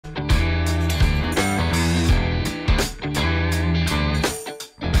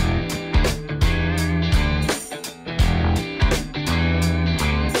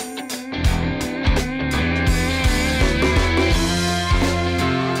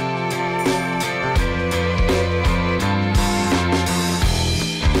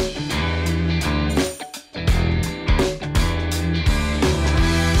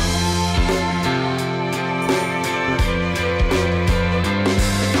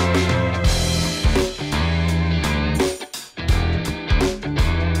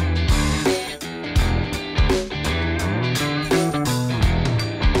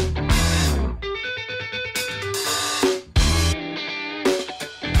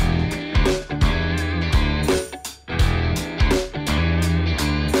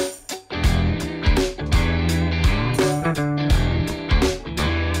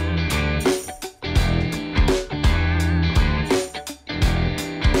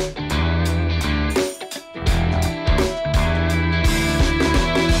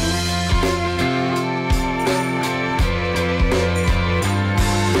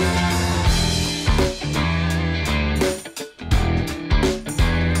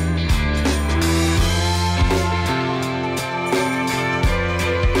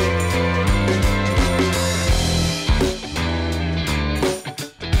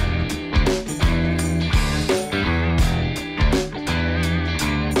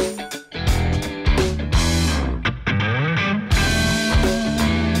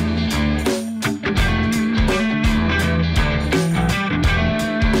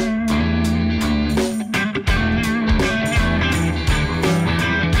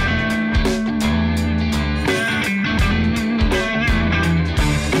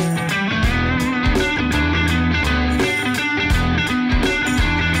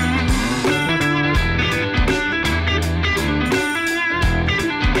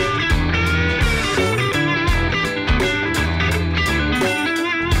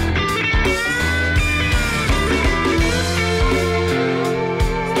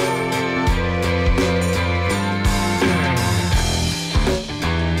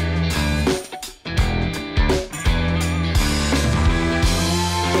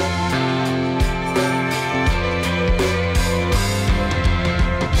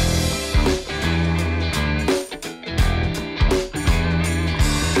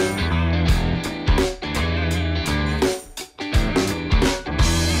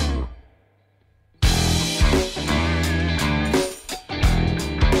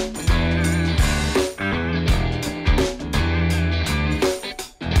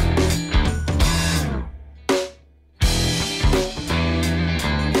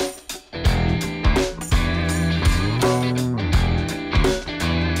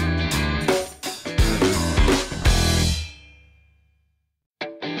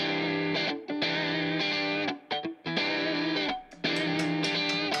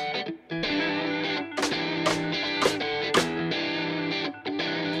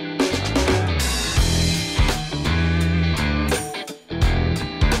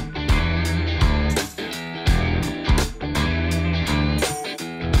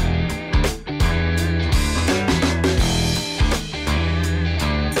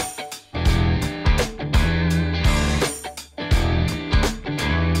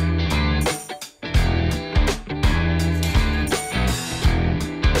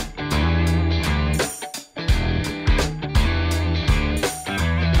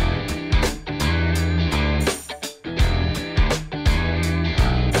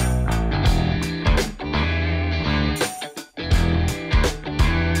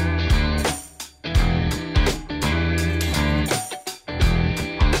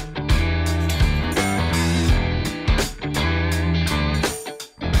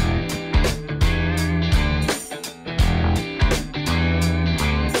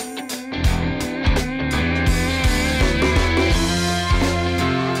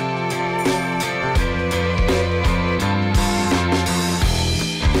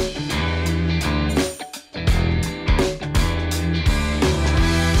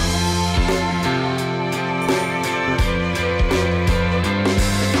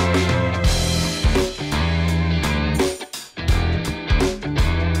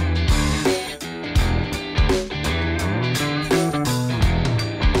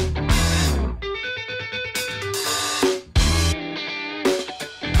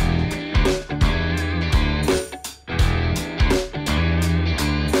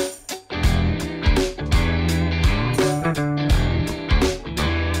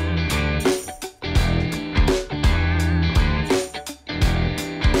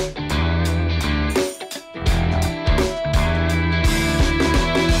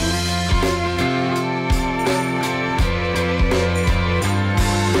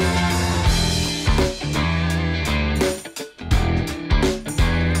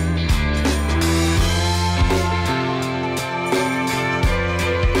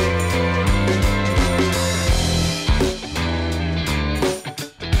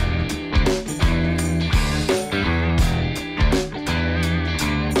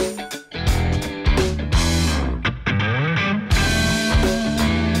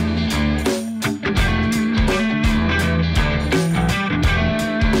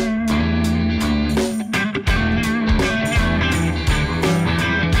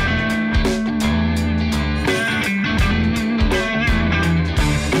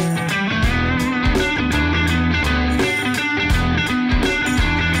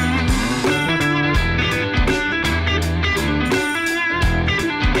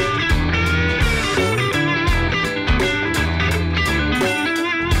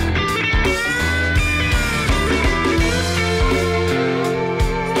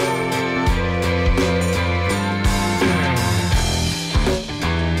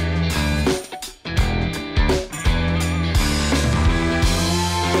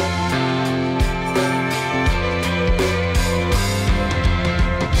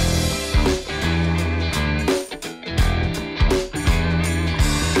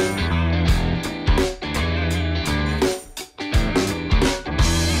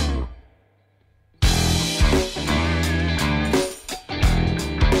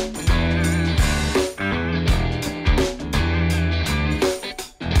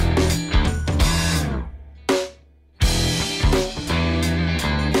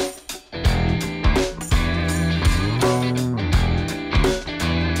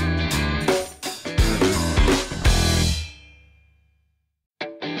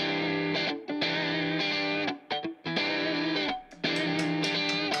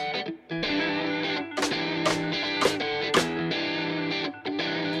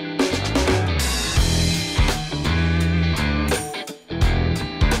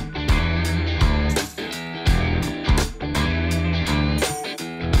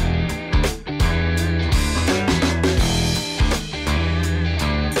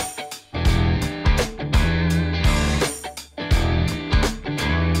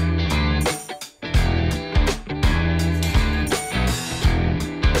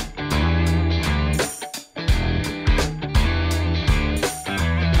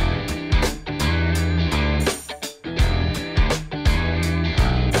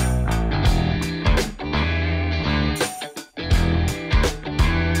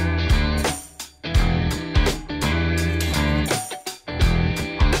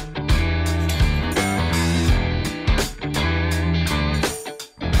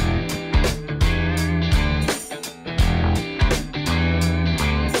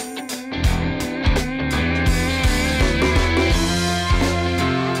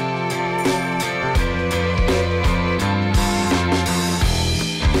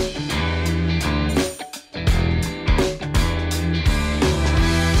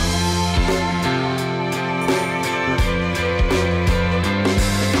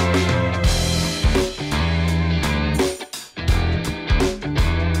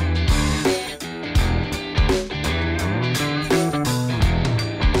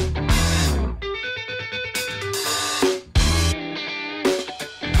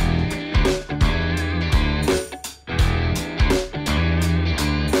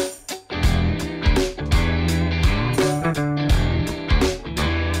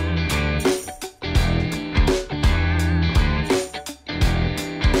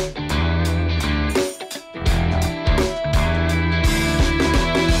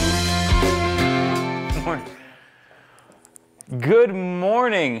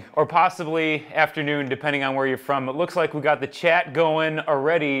morning or possibly afternoon, depending on where you're from. It looks like we got the chat going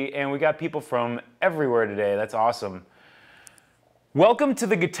already and we got people from everywhere today. That's awesome. Welcome to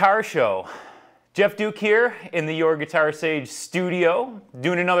the Guitar Show. Jeff Duke here in the YourGuitarSage studio,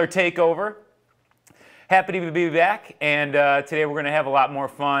 doing another takeover. Happy to be back, and today we're going to have a lot more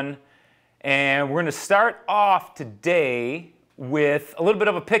fun. And we're going to start off today with a little bit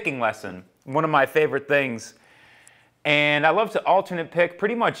of a picking lesson, one of my favorite things. And I love to alternate pick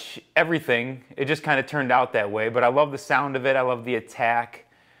pretty much everything. It just kind of turned out that way, but I love the sound of it. I love the attack.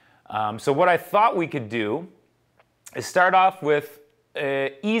 So what I thought we could do is start off with an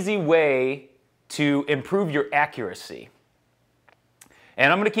easy way to improve your accuracy.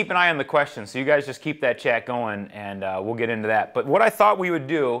 And I'm going to keep an eye on the questions, so you guys just keep that chat going and we'll get into that. But what I thought we would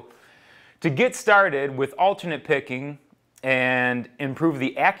do to get started with alternate picking and improve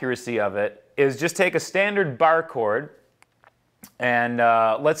the accuracy of it is just take a standard bar chord and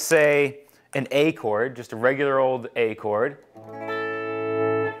let's say an A chord, just a regular old A chord.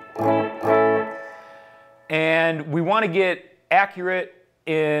 And we want to get accurate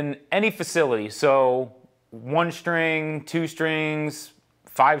in any facility. So 1 string, 2 strings,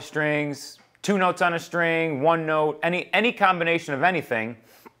 5 strings, 2 notes on a string, 1 note, any combination of anything,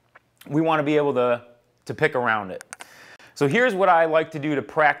 we want to be able to pick around it. So here's what I like to do to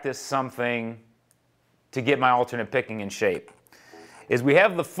practice something to get my alternate picking in shape. Is we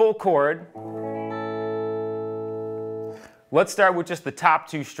have the full chord. Let's start with just the top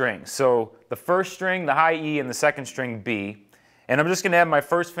 2 strings. So the first string, the high E, and the second string B. And I'm just going to have my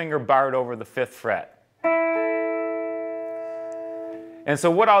first finger barred over the 5th fret. And so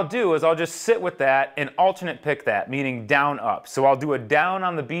what I'll do is I'll just sit with that and alternate pick that, meaning down up. So I'll do a down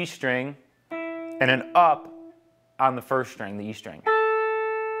on the B string and an up on the first string, the E string.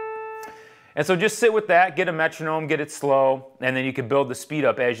 And so just sit with that, get a metronome, get it slow, and then you can build the speed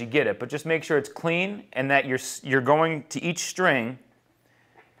up as you get it. But just make sure it's clean and that you're going to each string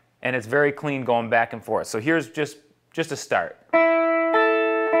and it's very clean going back and forth. So here's just a start.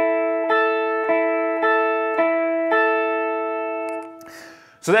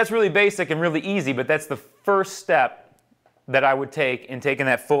 So that's really basic and really easy, but that's the first step that I would take in taking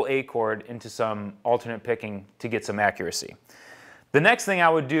that full A chord into some alternate picking to get some accuracy. The next thing I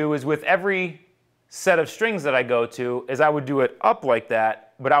would do is with every set of strings that I go to is I would do it up like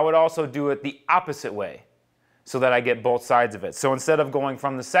that, but I would also do it the opposite way so that I get both sides of it. So instead of going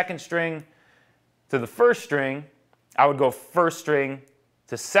from the second string to the first string, I would go first string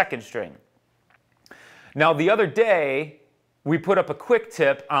to second string. Now the other day, we put up a quick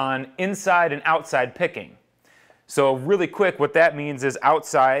tip on inside and outside picking. So really quick, what that means is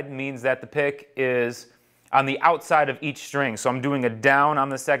outside means that the pick is on the outside of each string. So I'm doing a down on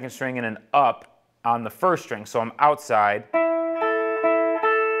the second string and an up on the first string. So I'm outside.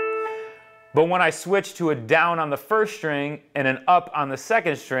 But when I switch to a down on the first string and an up on the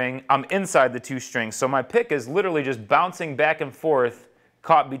second string, I'm inside the 2 strings. So my pick is literally just bouncing back and forth,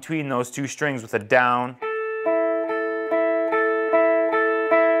 caught between those 2 strings with a down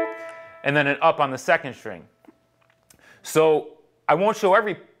and then an up on the second string. So I won't show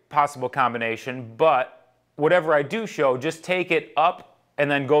every possible combination, but whatever I do show, just take it up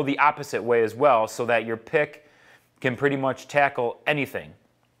and then go the opposite way as well so that your pick can pretty much tackle anything.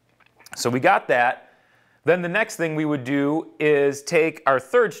 So we got that. Then the next thing we would do is take our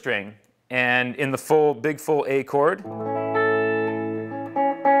 3rd string and in the big full A chord,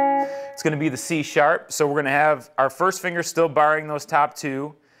 it's going to be the C sharp. So we're going to have our first finger still barring those top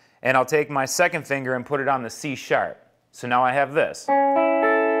 2, and I'll take my second finger and put it on the C sharp. So now I have this.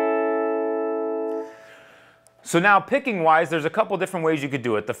 So now picking wise, there's a couple different ways you could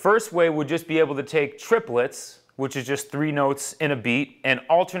do it. The first way would just be able to take triplets, which is just 3 notes in a beat, and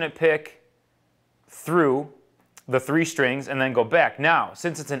alternate pick through the 3 strings and then go back. Now,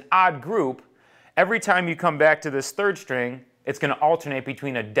 since it's an odd group, every time you come back to this 3rd string, it's going to alternate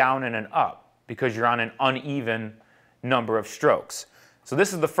between a down and an up because you're on an uneven number of strokes. So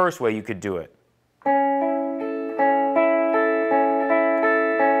this is the first way you could do it.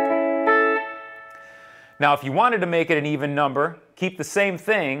 Now if you wanted to make it an even number, keep the same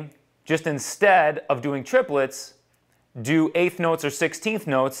thing, just instead of doing triplets, do 8th notes or 16th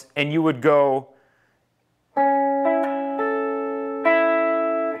notes, and you would go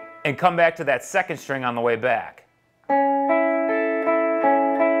and come back to that 2nd string on the way back.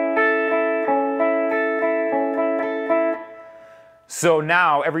 So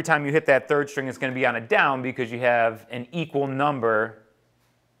now every time you hit that 3rd string, it's going to be on a down because you have an equal number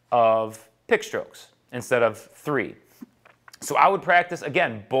of pick strokes instead of 3. So I would practice,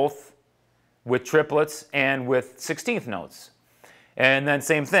 again, both with triplets and with 16th notes. And then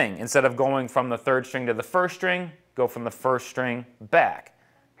same thing, instead of going from the third string to the first string, go from the first string back.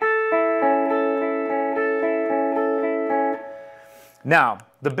 Now,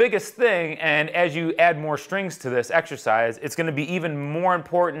 the biggest thing, and as you add more strings to this exercise, it's going to be even more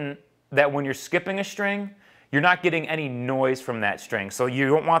important that when you're skipping a string, you're not getting any noise from that string. So you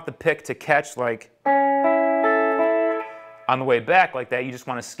don't want the pick to catch like on the way back like that. You just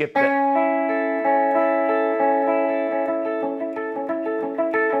want to skip that.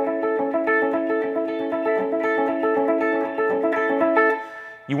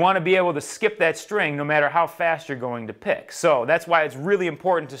 You want to be able to skip that string no matter how fast you're going to pick. So that's why it's really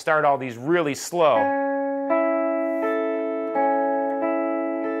important to start all these really slow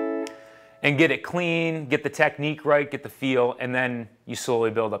and get it clean, get the technique right, get the feel, and then you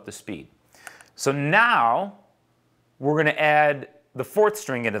slowly build up the speed. So now we're going to add the fourth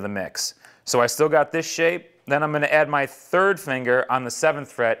string into the mix. So I still got this shape. Then I'm going to add my third finger on the 7th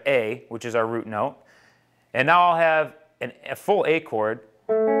fret, A, which is our root note. And now I'll have a full A chord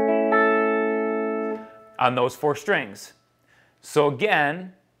on those 4 strings. So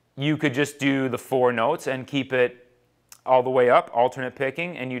again, you could just do the 4 notes and keep it all the way up, alternate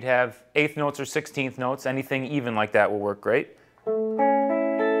picking, and you'd have 8th notes or 16th notes. Anything even like that will work great.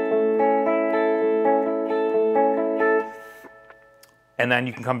 And then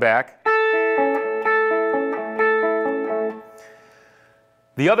you can come back.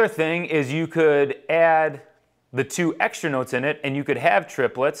 The other thing is you could add the 2 extra notes in it, and you could have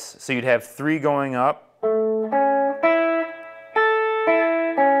triplets, so you'd have 3 going up,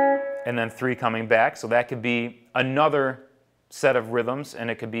 and then 3 coming back, so that could be another set of rhythms, and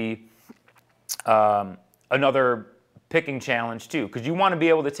it could be another picking challenge too, because you want to be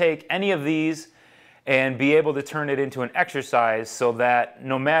able to take any of these and be able to turn it into an exercise so that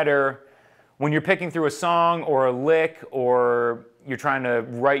no matter when you're picking through a song or a lick, or you're trying to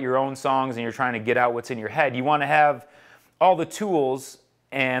write your own songs and you're trying to get out what's in your head, you want to have all the tools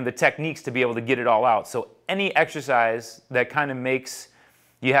and the techniques to be able to get it all out. So any exercise that kind of makes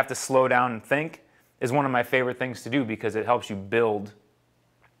you have to slow down and think is one of my favorite things to do, because it helps you build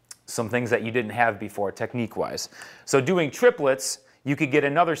some things that you didn't have before, technique-wise. So doing triplets, you could get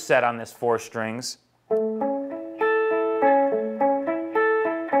another set on this 4 strings.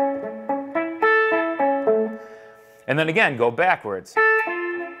 And then again, go backwards.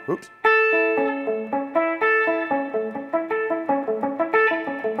 Oops.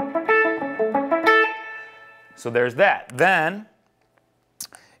 So there's that. Then,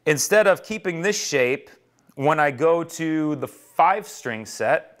 instead of keeping this shape, when I go to the 5-string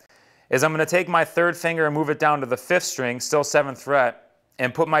set, is I'm going to take my 3rd finger and move it down to the 5th string, still 7th fret,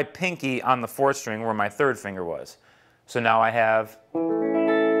 and put my pinky on the 4th string where my 3rd finger was. So now I have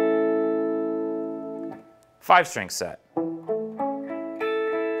 5-string set.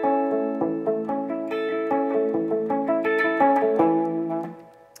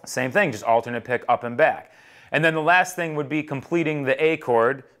 Same thing, just alternate pick up and back. And then the last thing would be completing the A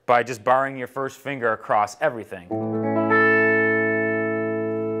chord by just barring your 1st finger across everything.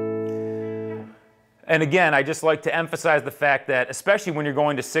 And again, I just like to emphasize the fact that, especially when you're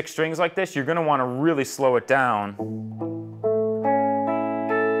going to 6 strings like this, you're going to want to really slow it down.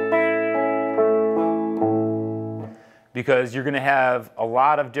 Because you're going to have a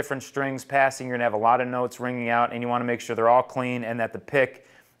lot of different strings passing, you're going to have a lot of notes ringing out, and you want to make sure they're all clean and that the pick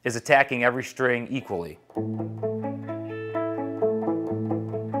is attacking every string equally.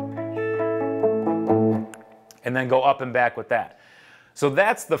 And then go up and back with that. So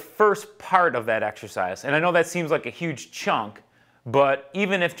that's the first part of that exercise. And I know that seems like a huge chunk, but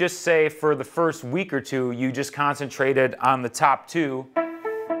even if just say for the first week or 2, you just concentrated on the top 2,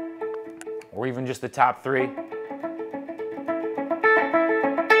 or even just the top 3,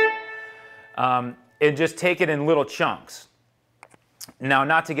 and just take it in little chunks. Now,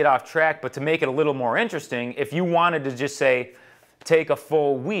 not to get off track, but to make it a little more interesting, if you wanted to just say, take a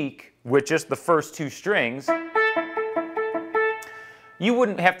full week with just the first 2 strings, you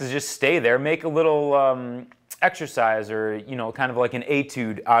wouldn't have to just stay there. Make a little exercise, or, you know, kind of like an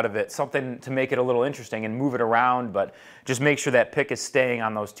etude out of it, something to make it a little interesting, and move it around, but just make sure that pick is staying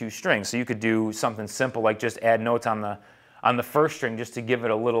on those 2 strings. So you could do something simple like just add notes on the 1st string just to give it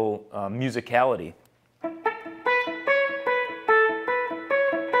a little musicality.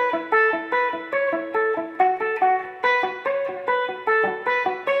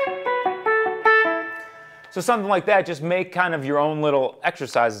 So something like that, just make kind of your own little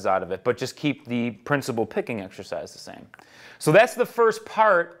exercises out of it, but just keep the principal picking exercise the same. So that's the first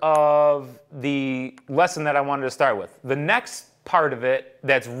part of the lesson that I wanted to start with. The next part of it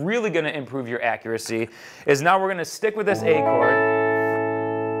that's really going to improve your accuracy is now we're going to stick with this A chord.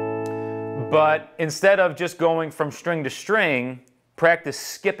 But instead of just going from string to string, practice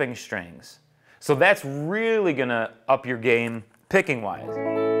skipping strings. So that's really gonna up your game picking wise.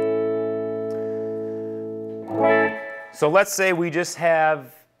 So let's say we just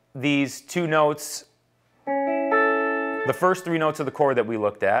have these two notes, the first three notes of the chord that we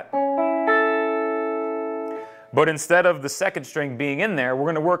looked at. But instead of the second string being in there, we're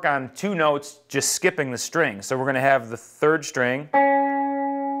going to work on two notes just skipping the string. So we're going to have the third string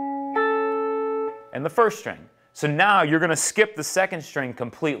and the first string. So now you're going to skip the second string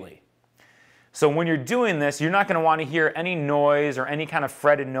completely. So when you're doing this, you're not going to want to hear any noise or any kind of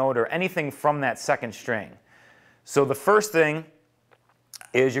fretted note or anything from that second string. So the first thing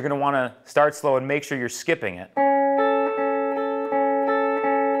is you're going to want to start slow and make sure you're skipping it.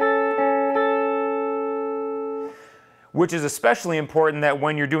 Which is especially important that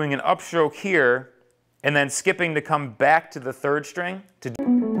when you're doing an upstroke here and then skipping to come back to the third string to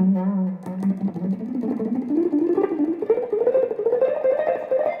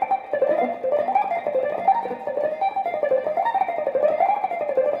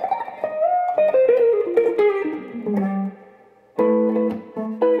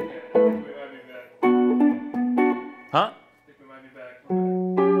Huh?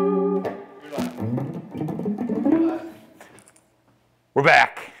 We're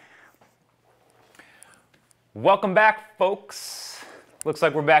back. Welcome back, folks. Looks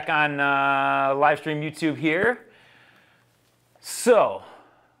like we're back on live stream YouTube here. So,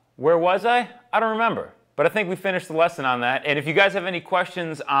 where was I? I don't remember, but I think we finished the lesson on that. And if you guys have any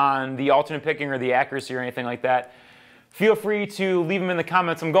questions on the alternate picking or the accuracy or anything like that, feel free to leave them in the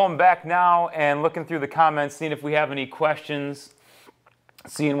comments. I'm going back now and looking through the comments, seeing if we have any questions,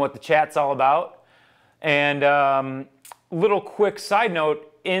 seeing what the chat's all about. And little quick side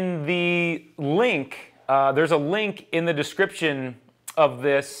note, in the link, there's a link in the description of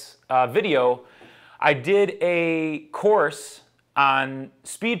this video. I did a course on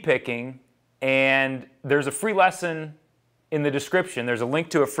speed picking, and there's a free lesson in the description. There's a link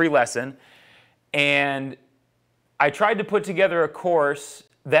to a free lesson, and I tried to put together a course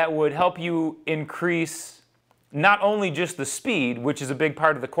that would help you increase not only just the speed, which is a big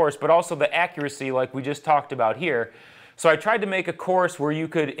part of the course, but also the accuracy like we just talked about here. So I tried to make a course where you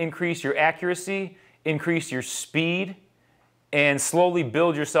could increase your accuracy, increase your speed, and slowly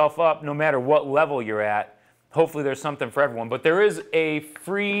build yourself up no matter what level you're at. Hopefully there's something for everyone. But there is a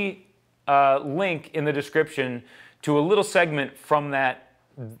free link in the description to a little segment from that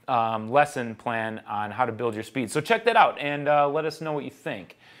lesson plan on how to build your speed. So check that out and let us know what you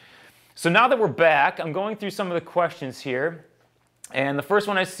think. So now that we're back, I'm going through some of the questions here. And the first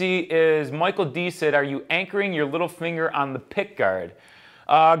one I see is Michael D said, are you anchoring your little finger on the pick guard?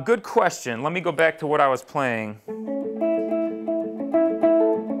 Good question. Let me go back to what I was playing.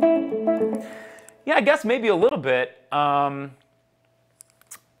 Yeah, I guess maybe a little bit.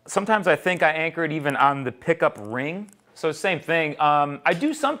 Sometimes I think I anchor it even on the pickup ring. So same thing. I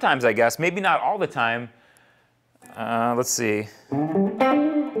do sometimes, I guess. Maybe not all the time. Let's see.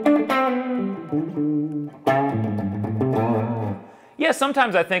 Yeah,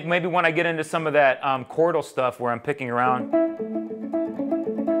 sometimes I think maybe when I get into some of that chordal stuff where I'm picking around.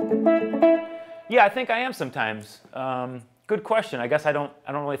 Yeah, I think I am sometimes. Good question. I guess I don't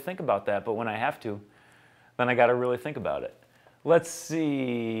really think about that, but when I have to, then I got to really think about it. Let's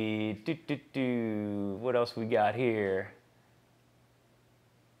see. What else we got here?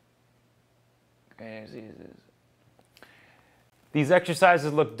 These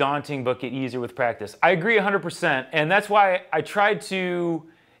exercises look daunting but get easier with practice. I agree 100%, and that's why I tried to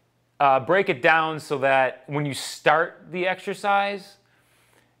break it down so that when you start the exercise,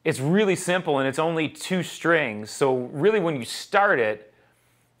 it's really simple and it's only 2 strings. So really when you start it,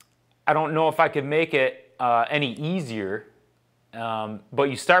 I don't know if I could make it any easier, but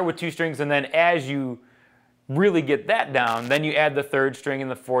you start with 2 strings, and then as you really get that down, then you add the 3rd string and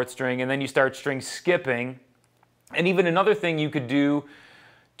the 4th string, and then you start string skipping. And even another thing you could do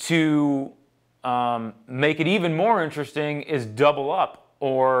to make it even more interesting is double up,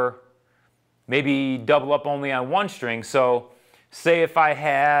 or maybe double up only on 1 string. So say if I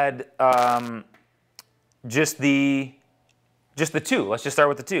had just the 2, let's just start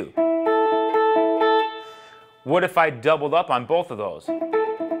with the 2. What if I doubled up on both of those?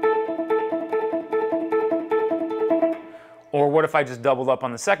 Or what if I just doubled up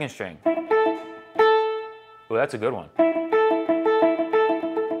on the 2nd string? Oh, that's a good one.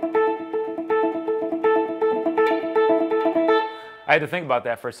 I had to think about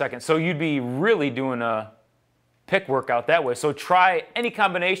that for a second. So you'd be really doing a pick workout that way. So try any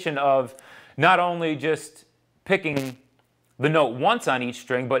combination of not only just picking the note once on each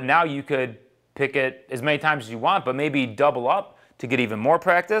string, but now you could pick it as many times as you want, but maybe double up to get even more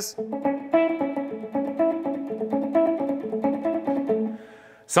practice.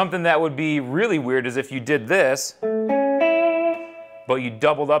 Something that would be really weird is if you did this, but you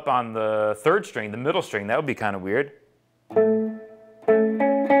doubled up on the third string, the middle string. That would be kind of weird.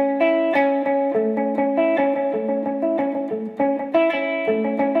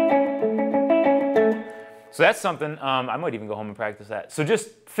 So that's something, I might even go home and practice that. So just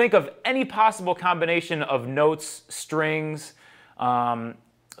think of any possible combination of notes, strings, the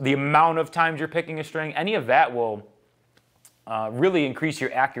amount of times you're picking a string. Any of that will really increase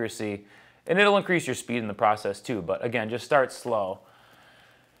your accuracy, and it'll increase your speed in the process too. But again, just start slow.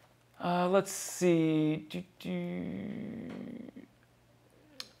 Let's see.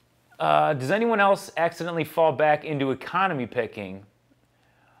 Does anyone else accidentally fall back into economy picking?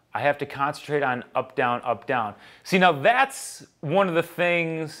 I have to concentrate on up, down, up, down. See, now that's one of the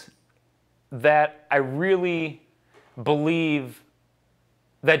things that I really believe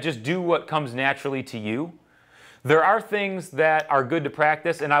that just do what comes naturally to you. There are things that are good to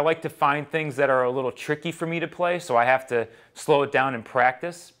practice, and I like to find things that are a little tricky for me to play, so I have to slow it down and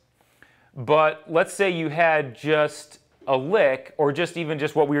practice. But let's say you had just a lick, or just even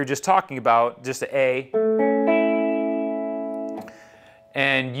just what we were just talking about, just an A,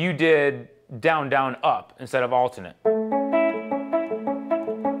 and you did down, down, up instead of alternate.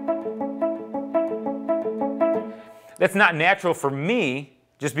 That's not natural for me,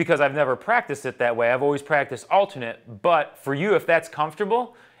 just because I've never practiced it that way. I've always practiced alternate, but for you, if that's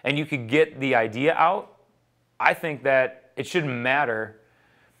comfortable and you could get the idea out, I think that it shouldn't matter.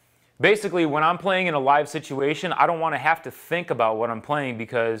 Basically, when I'm playing in a live situation, I don't want to have to think about what I'm playing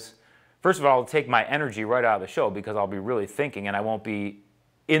because, first of all, it'll take my energy right out of the show because I'll be really thinking and I won't be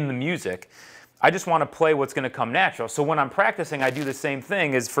in the music. I just want to play what's going to come natural. So when I'm practicing, I do the same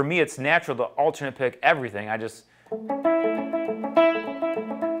thing. Is for me, it's natural to alternate pick everything.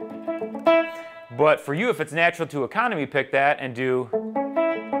 But for you, if it's natural to economy pick that and do,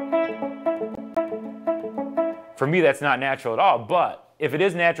 for me, that's not natural at all. But if it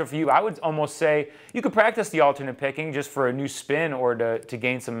is natural for you, I would almost say you could practice the alternate picking just for a new spin or to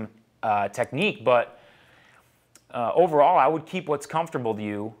gain some technique. But overall, I would keep what's comfortable to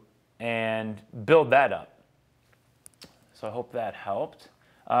you and build that up. So I hope that helped.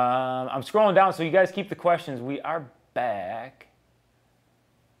 I'm scrolling down, so you guys keep the questions. We are back.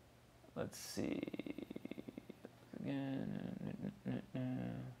 Let's see.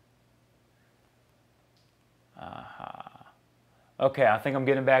 Aha. Okay, I think I'm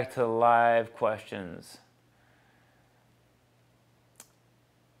getting back to live questions.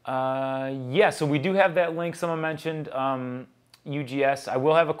 Yeah, so we do have that link someone mentioned, UGS. I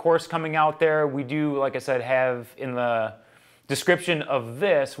will have a course coming out there. We do, like I said, have in the description of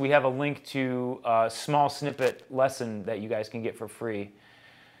this, we have a link to a small snippet lesson that you guys can get for free.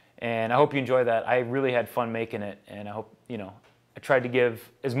 And I hope you enjoy that. I really had fun making it, and I hope, I tried to give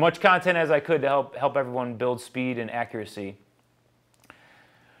as much content as I could to help everyone build speed and accuracy.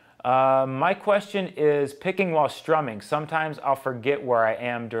 My question is picking while strumming. Sometimes I'll forget where I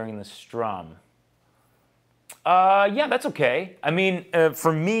am during the strum. Yeah, that's okay. I mean,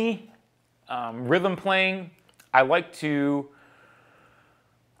 for me, rhythm playing, I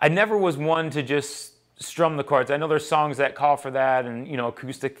never was one to just strum the chords. I know there's songs that call for that and,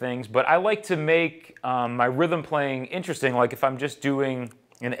 acoustic things, but I like to make my rhythm playing interesting. Like if I'm just doing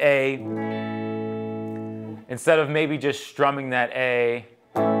an A, instead of maybe just strumming that A,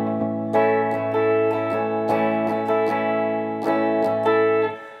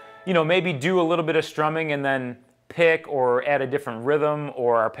 maybe do a little bit of strumming and then pick or add a different rhythm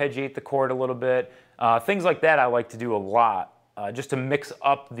or arpeggiate the chord a little bit. Things like that I like to do a lot, just to mix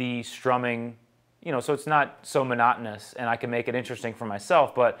up the strumming, so it's not so monotonous and I can make it interesting for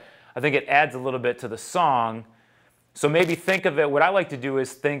myself, but I think it adds a little bit to the song. So maybe think of it, what I like to do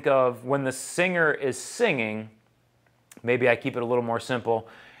is think of when the singer is singing, maybe I keep it a little more simple,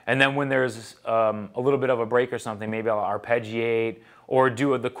 and then when there's a little bit of a break or something, maybe I'll arpeggiate or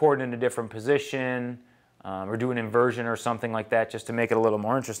do the chord in a different position, or do an inversion or something like that just to make it a little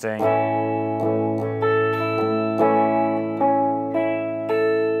more interesting.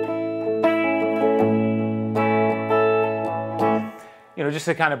 Just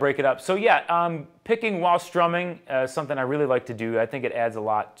to kind of break it up. So yeah, picking while strumming is something I really like to do. I think it adds a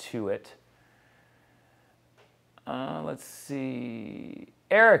lot to it. Let's see.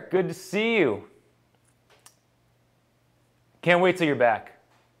 Eric, good to see you. Can't wait till you're back.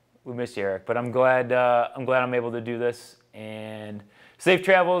 We missed you, Eric, but I'm glad I'm able to do this. And safe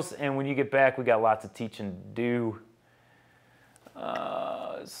travels, and when you get back, we got lots of teaching to do.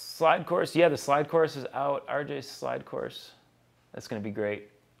 Slide course. Yeah, the slide course is out. RJ's slide course. That's going to be great.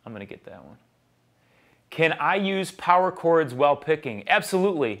 I'm going to get that one. Can I use power chords while picking?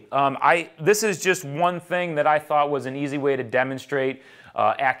 Absolutely. This is just one thing that I thought was an easy way to demonstrate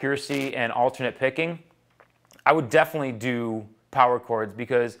accuracy and alternate picking. I would definitely do power chords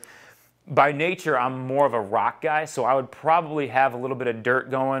because by nature I'm more of a rock guy, so I would probably have a little bit of dirt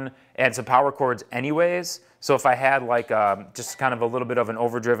going and some power chords anyways. So if I had like just kind of a little bit of an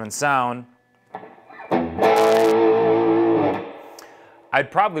overdriven sound, I'd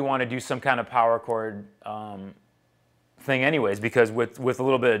probably want to do some kind of power chord thing anyways, because with a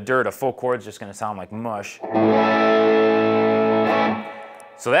little bit of dirt, a full chord's just going to sound like mush.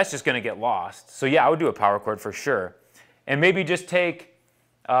 So that's just going to get lost. So yeah, I would do a power chord for sure. And maybe just find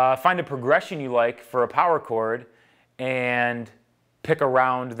a progression you like for a power chord and pick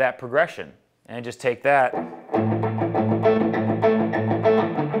around that progression. And just take that.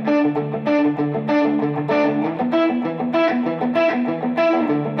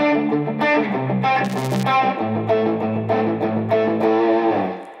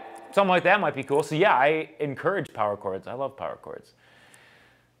 Something like that might be cool. So yeah, I encourage power chords. I love power chords.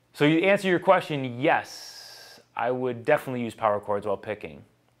 So you answer your question, yes, I would definitely use power chords while picking.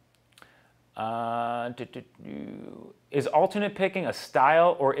 Is alternate picking a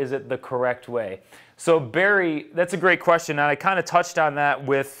style or is it the correct way? So Barry, that's a great question, and I kind of touched on that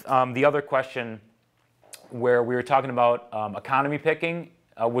with the other question where we were talking about economy picking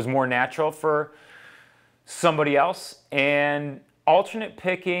was more natural for somebody else, and alternate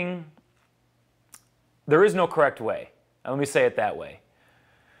picking, there is no correct way. Let me say it that way.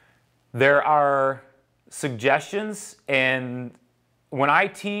 There are suggestions, and when I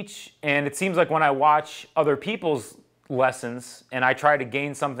teach, and it seems like when I watch other people's lessons and I try to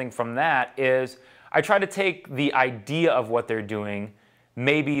gain something from that, is I try to take the idea of what they're doing,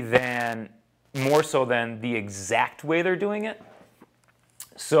 maybe more so than the exact way they're doing it.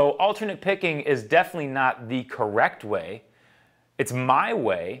 So alternate picking is definitely not the correct way. It's my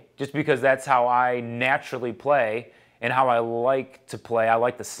way, just because that's how I naturally play and how I like to play. I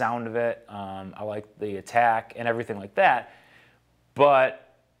like the sound of it. I like the attack and everything like that.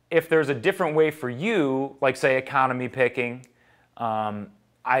 But if there's a different way for you, like say economy picking,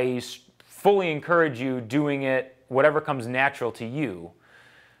 I fully encourage you doing it whatever comes natural to you.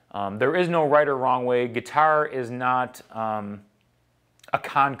 There is no right or wrong way. Guitar is not a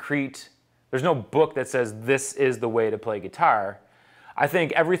concrete, there's no book that says this is the way to play guitar. I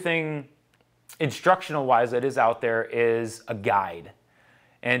think everything instructional-wise that is out there is a guide.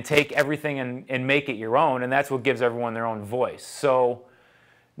 And take everything and make it your own, and that's what gives everyone their own voice. So,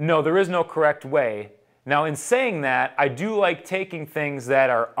 no, there is no correct way. Now, in saying that, I do like taking things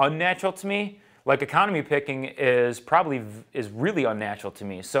that are unnatural to me, like economy picking is really unnatural to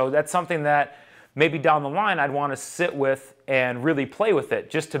me. So that's something that maybe down the line I'd want to sit with and really play with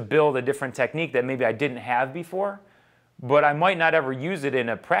it, just to build a different technique that maybe I didn't have before. But I might not ever use it in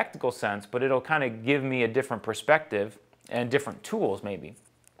a practical sense, but it'll kind of give me a different perspective and different tools maybe.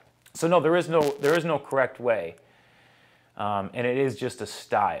 So no, there is no correct way, and it is just a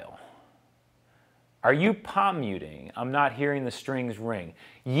style. Are you palm muting? I'm not hearing the strings ring.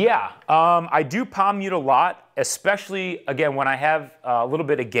 Yeah, I do palm mute a lot, especially again when I have a little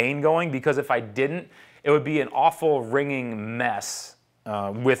bit of gain going, because if I didn't, it would be an awful ringing mess.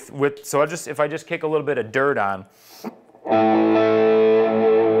 So if I just kick a little bit of dirt on,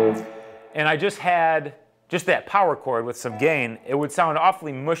 and I just had that power chord with some gain, it would sound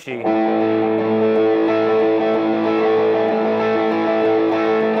awfully mushy.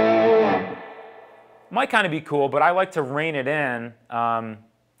 Might kind of be cool, but I like to rein it in, and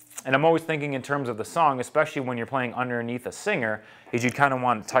I'm always thinking in terms of the song, especially when you're playing underneath a singer, is you kind of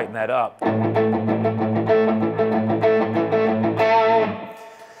want to tighten that up.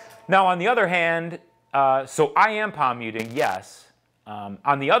 Now on the other hand, so I am palm muting, yes.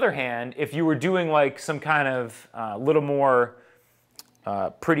 On the other hand, if you were doing like some kind of little more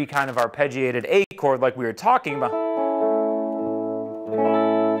pretty kind of arpeggiated A chord like we were talking about,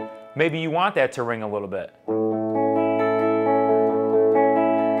 maybe you want that to ring a little bit.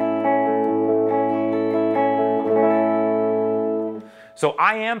 So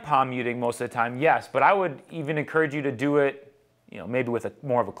I am palm muting most of the time, yes, but I would even encourage you to do it, maybe with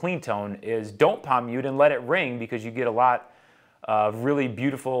more of a clean tone, is don't palm mute and let it ring, because you get a lot of really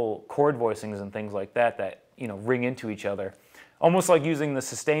beautiful chord voicings and things like that ring into each other. Almost like using the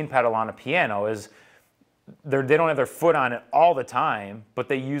sustain pedal on a piano is they don't have their foot on it all the time, but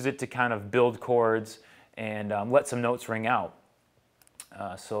they use it to kind of build chords and let some notes ring out.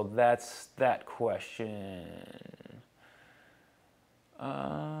 So that's that question.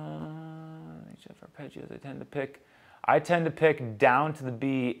 Each of arpeggios I tend to pick down to the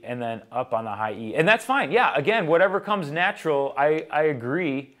B and then up on the high E. And that's fine. Yeah, again, whatever comes natural, I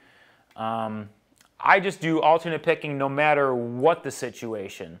agree. I just do alternate picking no matter what the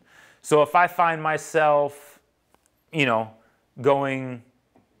situation. So if I find myself, you know, going...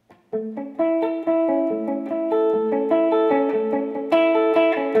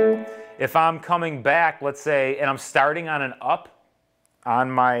 If I'm coming back, let's say, and I'm starting on an up on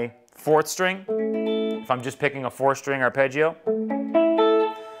my 4th string, if I'm just picking a 4-string arpeggio,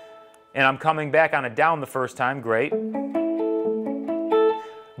 and I'm coming back on a down the first time, great.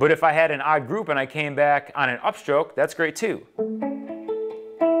 But if I had an odd group and I came back on an upstroke, that's great too.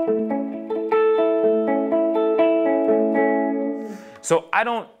 So I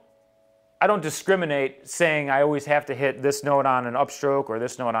don't discriminate saying I always have to hit this note on an upstroke or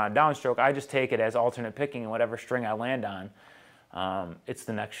this note on a downstroke. I just take it as alternate picking, and whatever string I land on, it's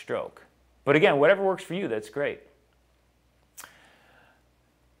the next stroke. But again, whatever works for you, that's great.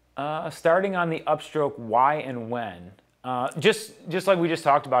 Starting on the upstroke, why and when? Just like we just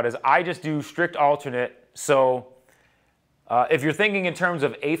talked about, is I just do strict alternate. So if you're thinking in terms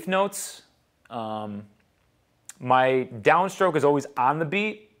of eighth notes, my downstroke is always on the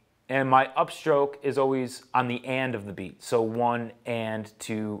beat, and my upstroke is always on the and of the beat. So 1 and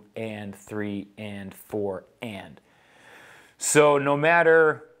 2 and 3 and 4 and. So no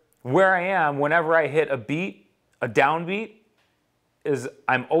matter where I am, whenever I hit a beat, a downbeat,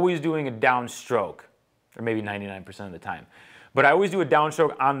 I'm always doing a downstroke, or maybe 99% of the time. But I always do a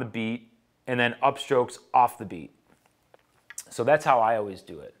downstroke on the beat and then upstrokes off the beat. So that's how I always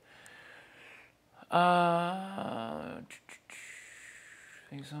do it.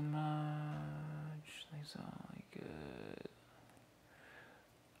 Thanks so much. Thanks all good.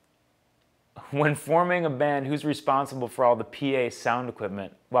 When forming a band, who's responsible for all the PA sound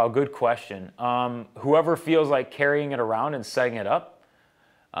equipment? Wow, good question. Whoever feels like carrying it around and setting it up.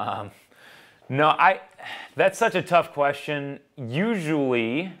 That's such a tough question.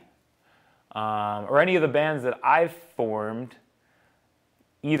 Usually, or any of the bands that I've formed,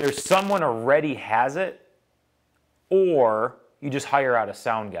 either someone already has it, or you just hire out a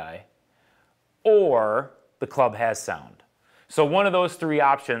sound guy, or the club has sound. So one of those 3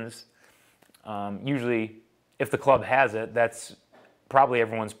 options, usually if the club has it, that's probably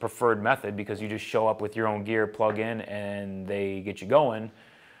everyone's preferred method, because you just show up with your own gear, plug in, and they get you going.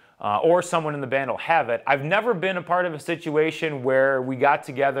 Or someone in the band will have it. I've never been a part of a situation where we got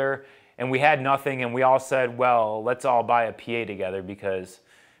together and we had nothing and we all said, well, let's all buy a PA together, because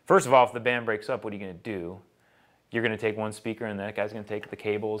first of all, if the band breaks up, what are you going to do? You're going to take one speaker and that guy's going to take the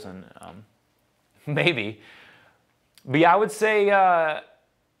cables, and maybe. But yeah, I would say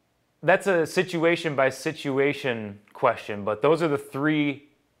that's a situation by situation question, but those are the 3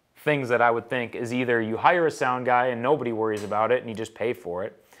 things that I would think is either you hire a sound guy and nobody worries about it and you just pay for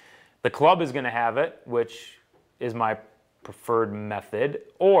it. The club is going to have it, which is my preferred method,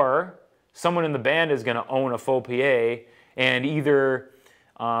 or someone in the band is going to own a full PA, and either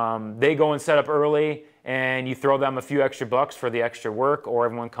they go and set up early and you throw them a few extra bucks for the extra work, or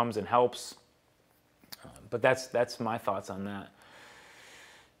everyone comes and helps. But that's my thoughts on that.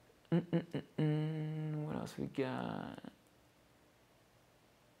 What else we got?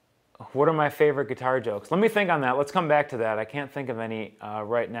 What are my favorite guitar jokes? Let me think on that. Let's come back to that. I can't think of any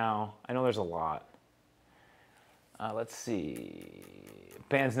right now. I know there's a lot. Let's see.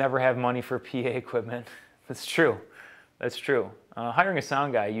 Bands never have money for PA equipment. That's true. That's true. Hiring a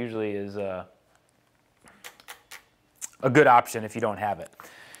sound guy usually is a good option if you don't have it.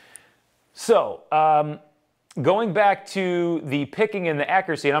 So, going back to the picking and the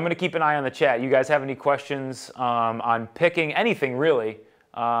accuracy, and I'm going to keep an eye on the chat. You guys have any questions on picking anything really?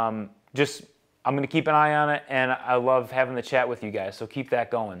 I'm going to keep an eye on it, and I love having the chat with you guys, so keep that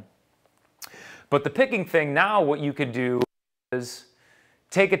going. But the picking thing now, what you could do is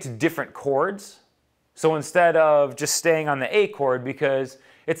take it to different chords. So instead of just staying on the A chord, because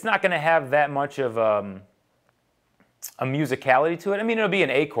it's not going to have that much of a musicality to it. I mean, it'll be an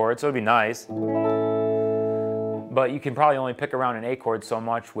A chord, so it'll be nice. But you can probably only pick around an A chord so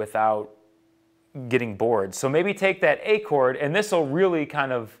much without getting bored. So maybe take that A chord, and this will really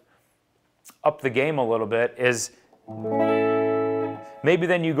kind of up the game a little bit, is maybe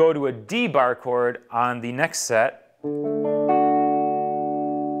then you go to a D bar chord on the next set.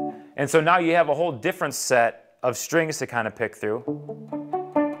 And so now you have a whole different set of strings to kind of pick through.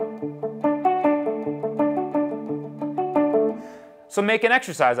 So make an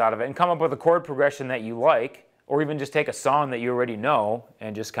exercise out of it and come up with a chord progression that you like, or even just take a song that you already know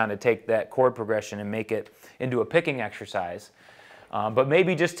and just kind of take that chord progression and make it into a picking exercise. But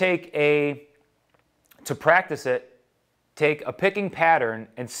maybe just to practice it, take a picking pattern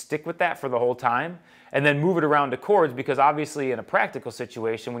and stick with that for the whole time, and then move it around to chords, because obviously in a practical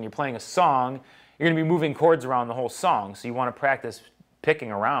situation, when you're playing a song, you're going to be moving chords around the whole song. So you want to practice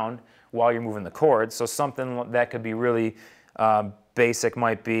picking around while you're moving the chords. So something that could be really basic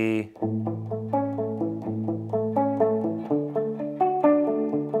might be...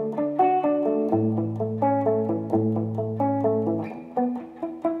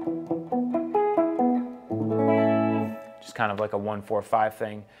 kind of like a 1-4-5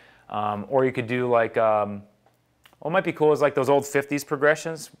 thing, or you could do like what might be cool is like those old 50s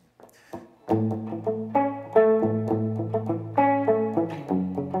progressions.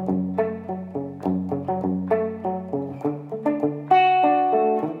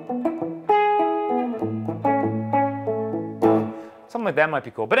 Something like that might be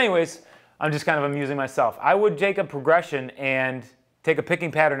cool. But anyways, I'm just kind of amusing myself. I would take a progression and take a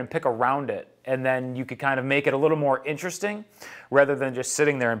picking pattern and pick around it, and then you could kind of make it a little more interesting rather than just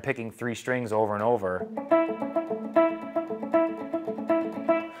sitting there and picking 3 strings over and over.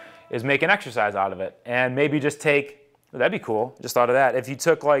 Is make an exercise out of it, and maybe just take, that'd be cool, just thought of that. If you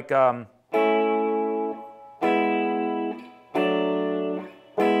took like,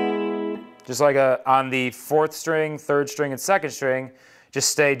 just like on the 4th string, 3rd string, and 2nd string, just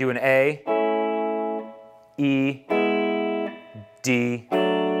stay doing A, E, D,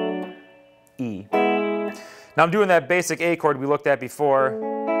 E. Now I'm doing that basic A chord we looked at before.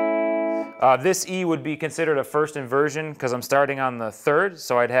 This E would be considered a first inversion because I'm starting on the 3rd,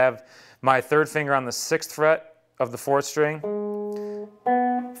 so I'd have my 3rd finger on the 6th fret of the 4th string,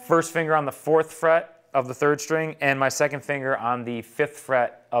 1st finger on the 4th fret of the 3rd string, and my 2nd finger on the 5th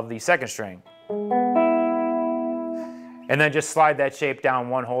fret of the 2nd string. And then just slide that shape down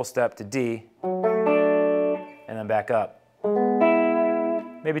 1 whole step to D, and then back up.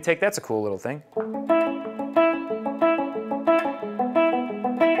 Maybe that's a cool little thing.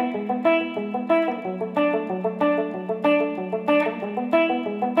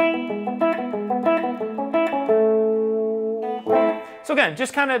 So again,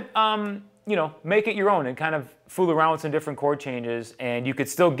 just kind of, you know, make it your own and kind of fool around with some different chord changes, and you could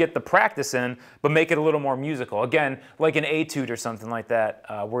still get the practice in, but make it a little more musical. Again, like an etude or something like that,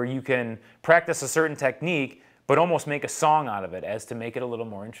 where you can practice a certain technique, but almost make a song out of it as to make it a little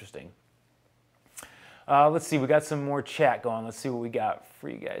more interesting. Let's see, we got some more chat going. Let's see what we got for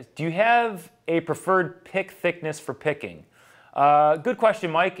you guys. Do you have a preferred pick thickness for picking? Good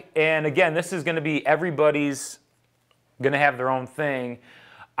question, Mike. And again, this is going to be everybody's going to have their own thing.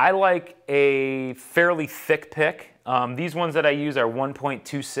 I like a fairly thick pick. These ones that I use are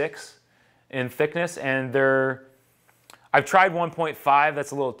 1.26 in thickness, and I've tried 1.5.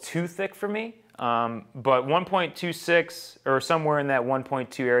 That's a little too thick for me. But 1.26 or somewhere in that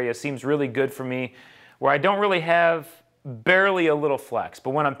 1.2 area seems really good for me, where I don't really have barely a little flex, but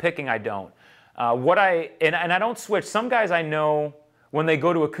when I'm picking, I don't. And I don't switch. Some guys I know, when they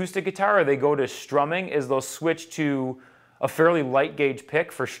go to acoustic guitar or they go to strumming, is they'll switch to a fairly light gauge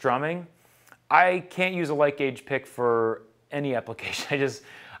pick for strumming. I can't use a light gauge pick for any application.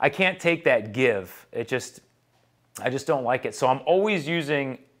 I can't take that give. I just don't like it. So I'm always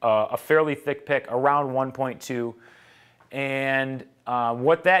using a fairly thick pick around 1.2, and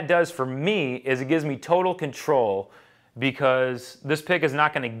what that does for me is it gives me total control, because this pick is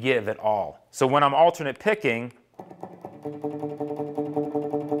not going to give at all. So when I'm alternate picking,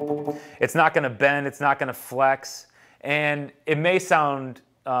 it's not going to bend, it's not going to flex, and it may sound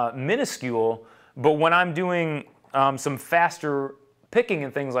minuscule, but when I'm doing some faster picking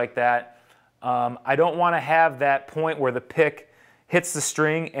and things like that, I don't want to have that point where the pick hits the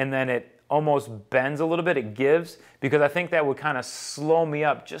string and then it almost bends a little bit, it gives, because I think that would kind of slow me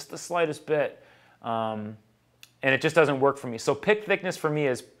up just the slightest bit, and it just doesn't work for me. So pick thickness for me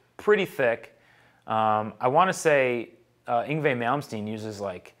is pretty thick. I want to say Yngwie Malmsteen uses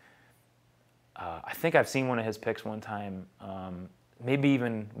like, I think I've seen one of his picks one time, maybe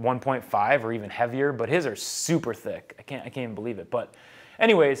even 1.5 or even heavier, but his are super thick. I can't even believe it. But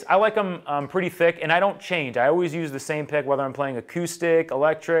anyways, I like them pretty thick, and I don't change. I always use the same pick, whether I'm playing acoustic,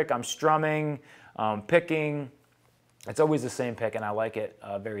 electric, I'm strumming, picking. It's always the same pick, and I like it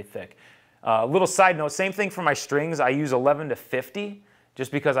very thick. Little side note, same thing for my strings. I use 11 to 50,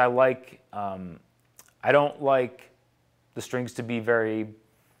 just because I don't like the strings to be very,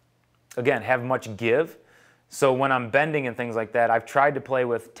 again, have much give. So when I'm bending and things like that, I've tried to play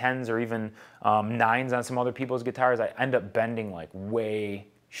with 10s or even 9s on some other people's guitars. I end up bending like way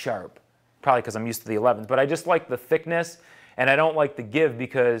sharp, probably because I'm used to the 11s. But I just like the thickness, and I don't like the give,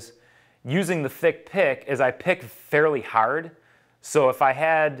 because using the thick pick is I pick fairly hard. So if I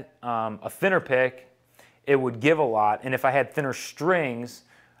had a thinner pick, it would give a lot. And if I had thinner strings,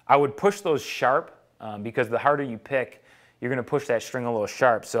 I would push those sharp because the harder you pick, you're going to push that string a little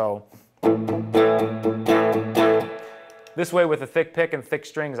sharp. So this way with a thick pick and thick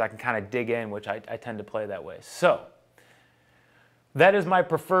strings, I can kind of dig in, which I tend to play that way. So that is my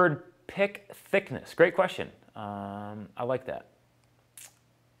preferred pick thickness. Great question. I like that.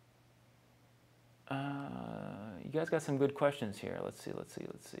 You guys got some good questions here. Let's see.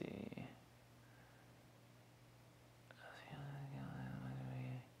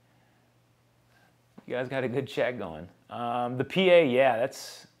 You guys got a good chat going. The PA, yeah,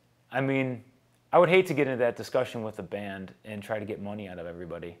 that's, I mean, I would hate to get into that discussion with the band and try to get money out of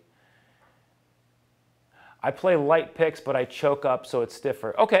everybody. I play light picks, but I choke up so it's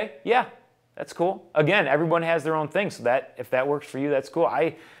stiffer. Okay, yeah, that's cool. Again, everyone has their own thing, so that if that works for you, that's cool.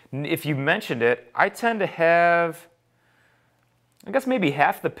 If you mentioned it, I tend to have, I guess maybe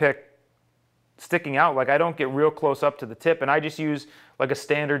half the pick sticking out. Like I don't get real close up to the tip, and I just use like a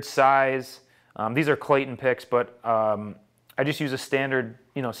standard size. These are Clayton picks, but I just use a standard,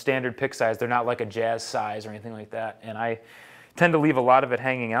 standard pick size. They're not like a jazz size or anything like that. And I tend to leave a lot of it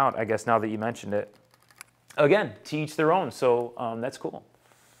hanging out, I guess, now that you mentioned it. Again, to each their own, so that's cool.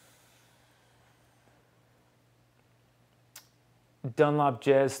 Dunlop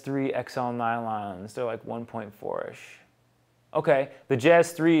Jazz 3 XL nylons. They're like 1.4-ish. Okay, the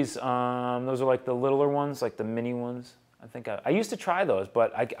Jazz 3s, those are like the littler ones, like the mini ones. I think I used to try those,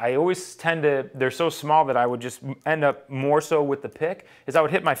 but I always tend to, they're so small that I would just end up more so with the pick, is I would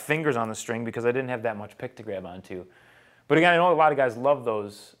hit my fingers on the string because I didn't have that much pick to grab onto. But again, I know a lot of guys love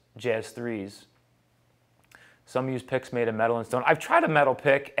those Jazz 3s. Some use picks made of metal and stone. I've tried a metal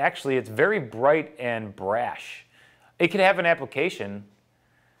pick. Actually, it's very bright and brash. It could have an application,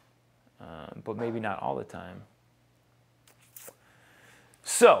 but maybe not all the time.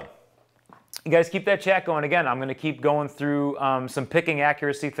 So, you guys keep that chat going. Again, I'm going to keep going through some picking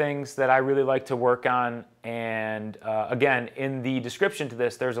accuracy things that I really like to work on. And again, in the description to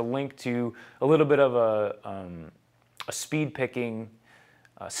this, there's a link to a little bit of a speed picking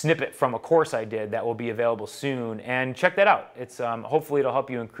snippet from a course I did that will be available soon. And check that out. It's hopefully it'll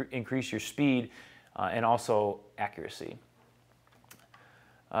help you increase your speed and also accuracy.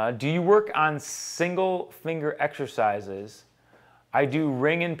 Do you work on single finger exercises? I do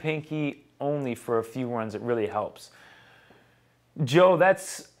ring and pinky only for a few runs. It really helps. Joe,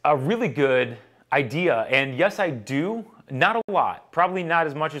 that's a really good idea. And yes, I do. Not a lot. Probably not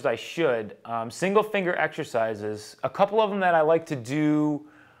as much as I should. Single finger exercises, a couple of them that I like to do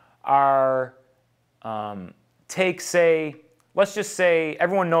are take, say, let's just say,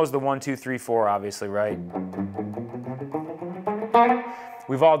 everyone knows the 1, 2, 3, 4, obviously, right?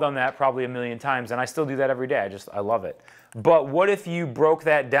 We've all done that probably a million times, and I still do that every day. I love it. But what if you broke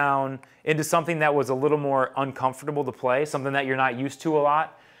that down into something that was a little more uncomfortable to play, something that you're not used to a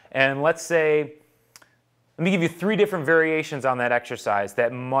lot? And let's say, let me give you 3 different variations on that exercise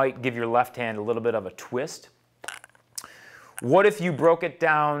that might give your left hand a little bit of a twist. What if you broke it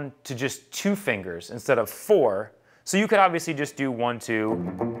down to just 2 fingers instead of 4? So you could obviously just do 1, 2,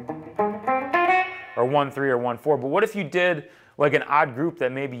 or 1, 3, or 1, 4. But what if you did like an odd group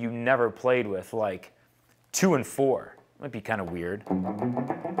that maybe you never played with, like 2 and 4? Might be kind of weird.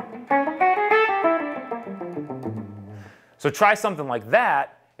 So try something like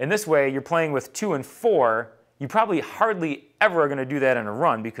that, and this way you're playing with 2 and 4. You probably hardly ever are going to do that in a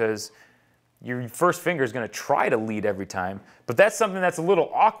run because your first finger is going to try to lead every time. But that's something that's a little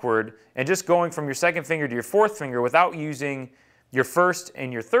awkward, and just going from your second finger to your fourth finger without using your first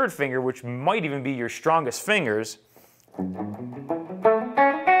and your third finger, which might even be your strongest fingers,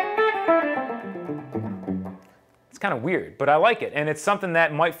 it's kind of weird, but I like it. And it's something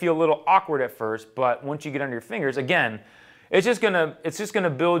that might feel a little awkward at first, but once you get under your fingers, again, it's just gonna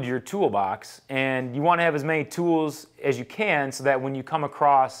build your toolbox, and you want to have as many tools as you can so that when you come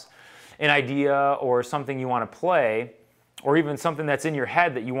across an idea or something you want to play, or even something that's in your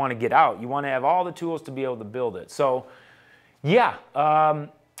head that you want to get out, you want to have all the tools to be able to build it. So yeah,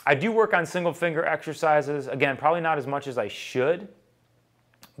 I do work on single finger exercises. Again, probably not as much as I should,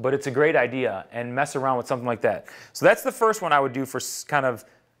 but it's a great idea, and mess around with something like that. So that's the first one I would do for kind of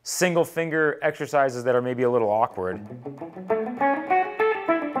single finger exercises that are maybe a little awkward.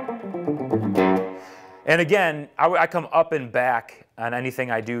 And again, I come up and back on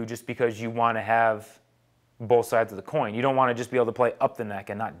anything I do just because you want to have both sides of the coin. You don't want to just be able to play up the neck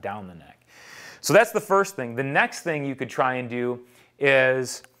and not down the neck. So that's the first thing. The next thing you could try and do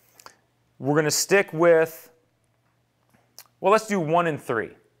is we're going to stick with, well, let's do 1 and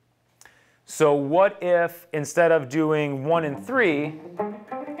 3. So what if instead of doing 1 and 3,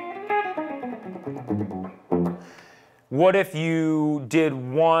 what if you did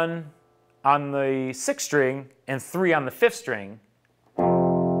 1 on the 6th string and 3 on the 5th string,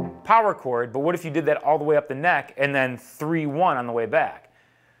 power chord, but what if you did that all the way up the neck and then 3-1 on the way back?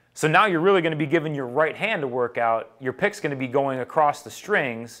 So now you're really going to be giving your right hand a workout. Your pick's going to be going across the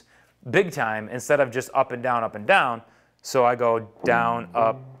strings big time instead of just up and down, up and down. So I go down,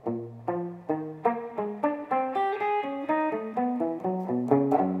 up.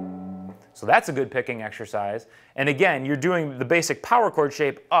 So that's a good picking exercise. And again, you're doing the basic power chord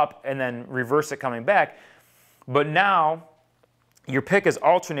shape up and then reverse it coming back. But now your pick is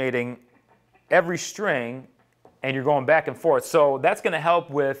alternating every string and you're going back and forth. So that's going to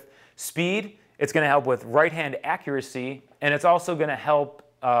help with speed. It's going to help with right hand accuracy. And it's also going to help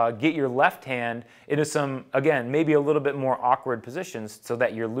get your left hand into some, again, maybe a little bit more awkward positions so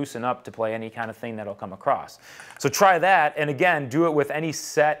that you're loosen up to play any kind of thing that'll come across. So try that, and again, do it with any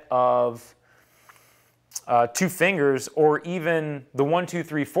set of 2 fingers, or even the 1, 2,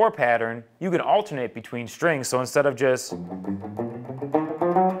 3, 4 pattern. You can alternate between strings. So instead of just,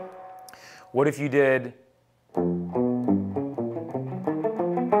 what if you did,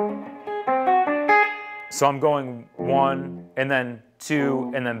 so I'm going 1 and then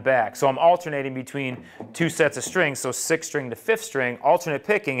 2 and then back. So I'm alternating between 2 sets of strings, so 6th string to 5th string, alternate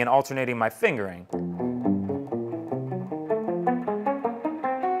picking and alternating my fingering.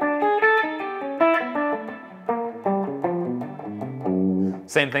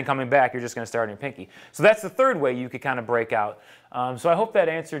 Same thing coming back, you're just going to start on your pinky. So that's the third way you could kind of break out. So I hope that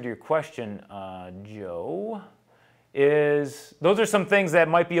answered your question, Joe. Those are some things that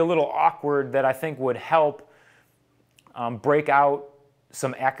might be a little awkward that I think would help break out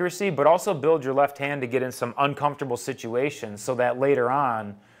some accuracy, but also build your left hand to get in some uncomfortable situations so that later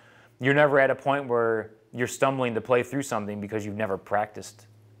on you're never at a point where you're stumbling to play through something because you've never practiced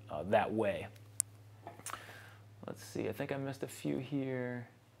that way. Let's see, I think I missed a few here.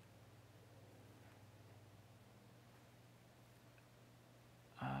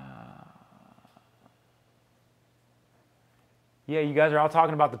 Yeah, you guys are all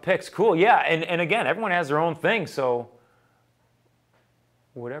talking about the picks. Cool, yeah, and again, everyone has their own thing, so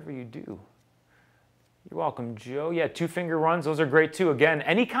whatever you do. You're welcome, Joe. Yeah, 2-finger runs, those are great too. Again,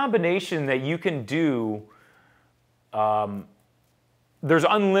 any combination that you can do, there's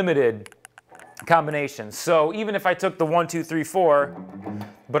unlimited combinations. So even if I took the 1, 2, 3, 4,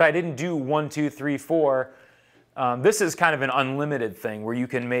 but I didn't do 1, 2, 3, 4, this is kind of an unlimited thing where you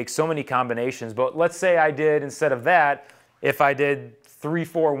can make so many combinations. But let's say I did, instead of that, if I did 3,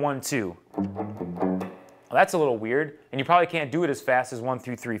 4, 1, 2. Well, that's a little weird, and you probably can't do it as fast as 1,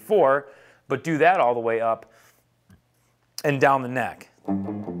 2, 3, 4, but do that all the way up and down the neck.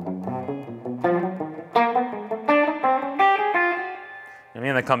 And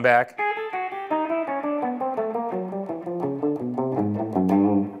then come back.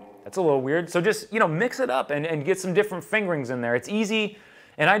 That's a little weird. So just, mix it up and get some different fingerings in there. It's easy,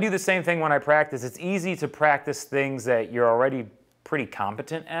 and I do the same thing when I practice. It's easy to practice things that you're already pretty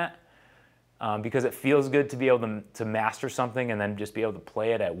competent at because it feels good to be able to master something and then just be able to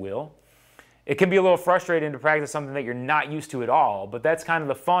play it at will. It can be a little frustrating to practice something that you're not used to at all, but that's kind of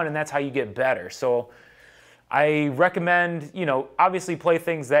the fun, and that's how you get better. So I recommend, obviously play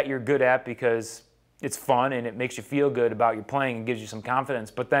things that you're good at because it's fun and it makes you feel good about your playing and gives you some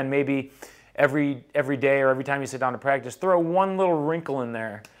confidence. But then maybe every day or every time you sit down to practice, throw one little wrinkle in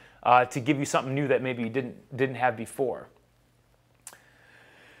there to give you something new that maybe you didn't have before.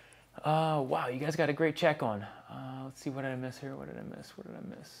 Wow, you guys got a great check on. Let's see, what did I miss here? What did I miss? What did I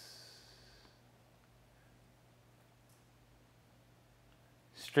miss?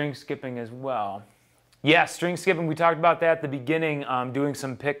 String skipping as well. Yeah, string skipping, we talked about that at the beginning, doing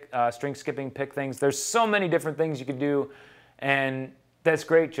some string skipping pick things. There's so many different things you could do, and that's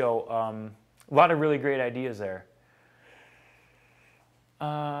great, Joe. A lot of really great ideas there. A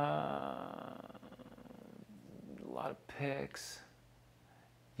lot of picks.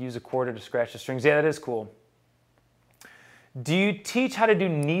 Use a quarter to scratch the strings. Yeah, that is cool. Do you teach how to do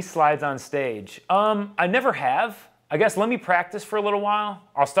knee slides on stage? I never have. I guess let me practice for a little while.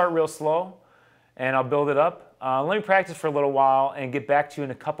 I'll start real slow and I'll build it up. Let me practice for a little while and get back to you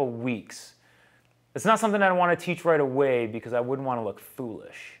in a couple weeks. It's not something I want to teach right away because I wouldn't want to look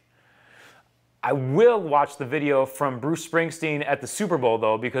foolish. I will watch the video from Bruce Springsteen at the Super Bowl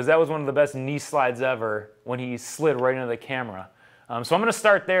though, because that was one of the best knee slides ever when he slid right into the camera. So I'm going to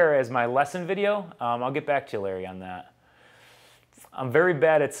start there as my lesson video. I'll get back to you, Larry, on that. I'm very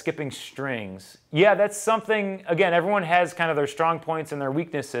bad at skipping strings. Yeah, that's something, again, everyone has kind of their strong points and their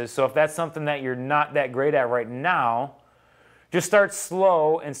weaknesses, so if that's something that you're not that great at right now, just start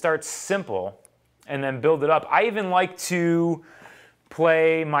slow and start simple and then build it up. I even like to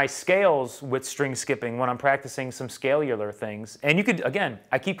play my scales with string skipping when I'm practicing some scalular things. And you could, again,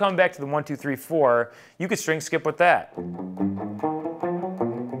 I keep coming back to the 1, 2, 3, 4. You could string skip with that.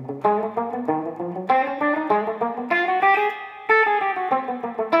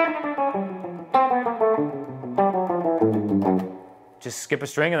 Just skip a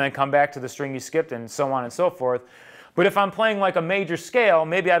string and then come back to the string you skipped and so on and so forth. But if I'm playing like a major scale,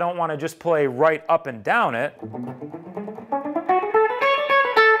 maybe I don't want to just play right up and down it.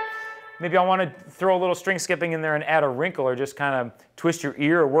 Maybe I want to throw a little string skipping in there and add a wrinkle or just kind of twist your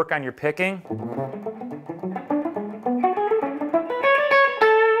ear or work on your picking.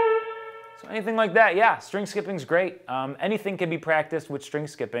 So anything like that, yeah, string skipping's great. Anything can be practiced with string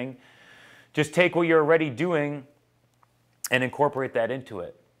skipping. Just take what you're already doing and incorporate that into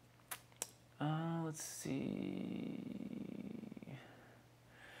it. Let's see.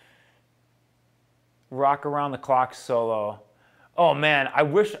 Rock around the clock solo. Oh man, I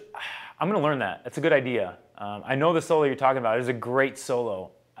wish, I'm gonna learn that. That's a good idea. I know the solo you're talking about. It is a great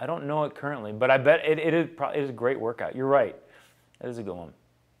solo. I don't know it currently, but I bet it is a great workout. You're right. That is a good one.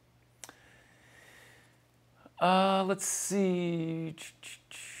 Let's see.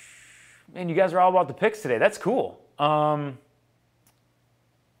 Man, you guys are all about the picks today. That's cool. Why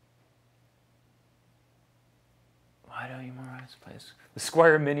don't you more play the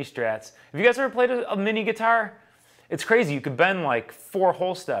Squire mini strats? Have you guys ever played a mini guitar? It's crazy. You could bend like 4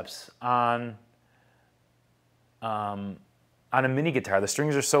 whole steps on a mini guitar. The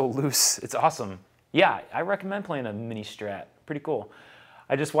strings are so loose. It's awesome. Yeah, I recommend playing a mini strat. Pretty cool.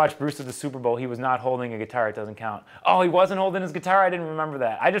 I just watched Bruce at the Super Bowl. He was not holding a guitar. It doesn't count. Oh, he wasn't holding his guitar? I didn't remember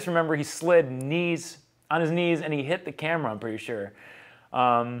that. I just remember he slid on his knees and he hit the camera, I'm pretty sure.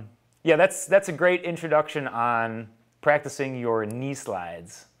 Yeah, that's a great introduction on practicing your knee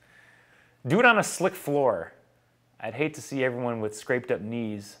slides. Do it on a slick floor. I'd hate to see everyone with scraped up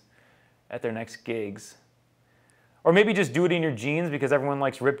knees at their next gigs. Or maybe just do it in your jeans because everyone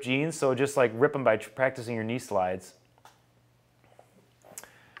likes ripped jeans, so just like rip them by practicing your knee slides.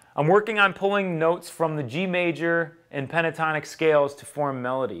 I'm working on pulling notes from the G major and pentatonic scales to form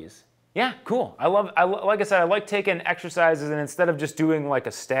melodies. Yeah, cool. Like I said, I like taking exercises and instead of just doing like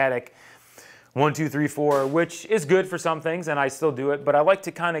a static 1, 2, 3, 4, which is good for some things and I still do it, but I like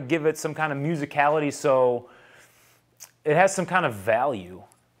to kind of give it some kind of musicality so it has some kind of value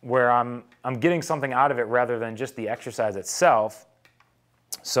where I'm getting something out of it rather than just the exercise itself.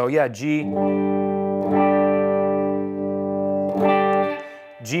 So yeah, G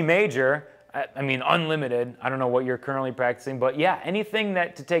major, I mean unlimited. I don't know what you're currently practicing, but yeah, anything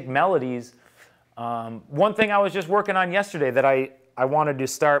to take melodies. One thing I was just working on yesterday that I wanted to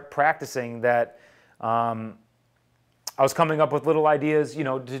start practicing that I was coming up with little ideas, you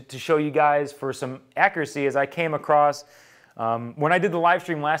know, to show you guys for some accuracy as I came across. When I did the live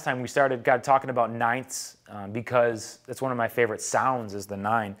stream last time, we got talking about ninths because that's one of my favorite sounds is the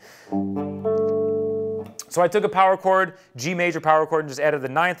 9. So I took a power chord, G major power chord, and just added the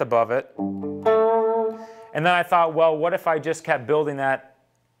 9th above it. And then I thought, well, what if I just kept building that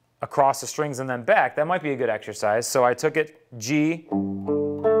across the strings and then back? That might be a good exercise. So I took it G,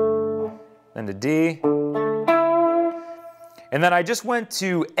 then to D, and then I just went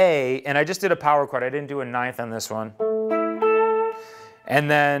to A, and I just did a power chord. I didn't do a 9th on this one. And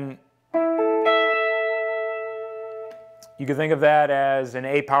then you can think of that as an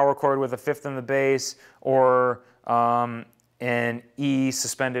A power chord with a 5th in the bass, or an E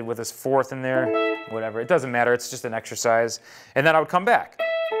suspended with his 4th in there, whatever. It doesn't matter, it's just an exercise. And then I would come back.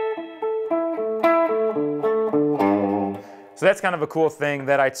 So that's kind of a cool thing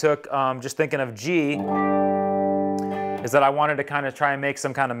that I took, just thinking of G, is that I wanted to kind of try and make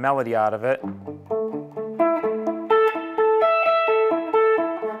some kind of melody out of it.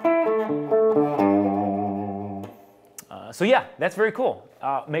 So yeah, that's very cool.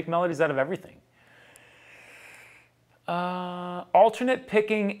 Make melodies out of everything. Alternate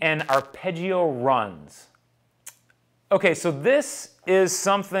picking and arpeggio runs. Okay, so this is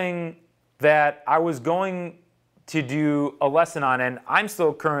something that I was going to do a lesson on, and I'm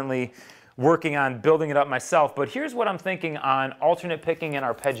still currently working on building it up myself, but here's what I'm thinking on alternate picking and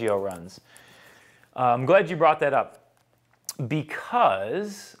arpeggio runs. I'm glad you brought that up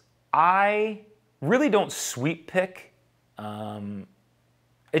because I really don't sweep pick.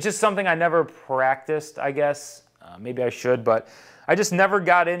 It's just something I never practiced, I guess. Maybe I should, but I just never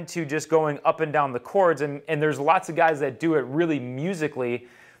got into just going up and down the chords, and there's lots of guys that do it really musically,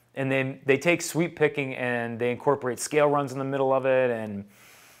 and they take sweep picking and they incorporate scale runs in the middle of it and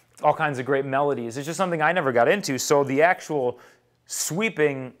all kinds of great melodies. It's just something I never got into, so the actual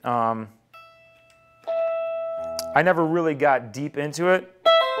sweeping, I never really got deep into it.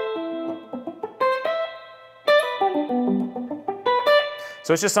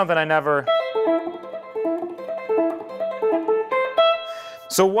 So it's just something I never...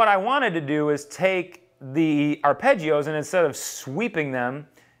 So what I wanted to do is take the arpeggios, and instead of sweeping them,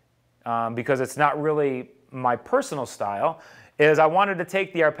 because it's not really my personal style, is I wanted to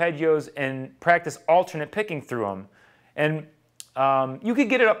take the arpeggios and practice alternate picking through them. And you could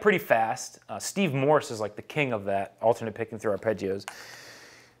get it up pretty fast. Steve Morse is like the king of that, alternate picking through arpeggios.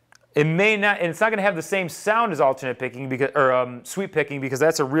 It may not, and it's not going to have the same sound as alternate picking because, or sweep picking, because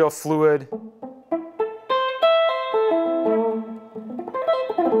that's a real fluid.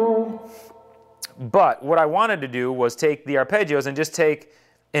 But what I wanted to do was take the arpeggios and just take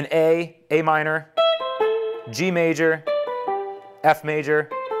an A minor, G major, F major,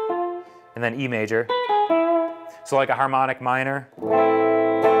 and then E major. So like a harmonic minor.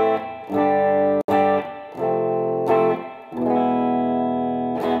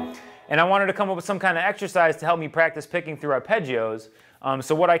 And I wanted to come up with some kind of exercise to help me practice picking through arpeggios.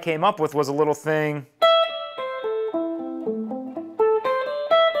 So what I came up with was a little thing.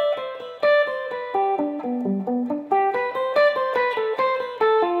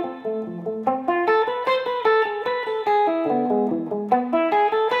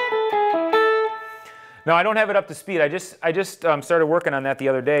 Now I don't have it up to speed. I just started working on that the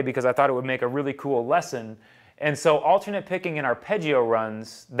other day because I thought it would make a really cool lesson. And so alternate picking and arpeggio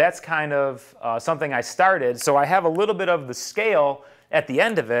runs, that's kind of something I started. So I have a little bit of the scale at the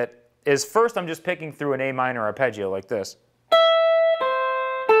end of it. Is first I'm just picking through an A minor arpeggio like this.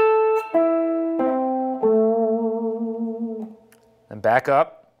 Then back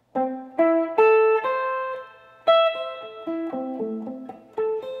up.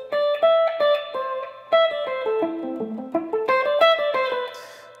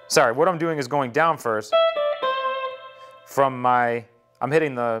 Sorry, what I'm doing is going down first from my, I'm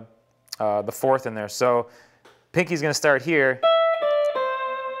hitting the fourth in there. So pinky's gonna start here,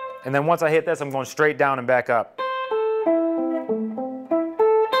 and then once I hit this, I'm going straight down and back up.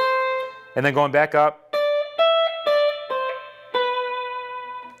 And then going back up.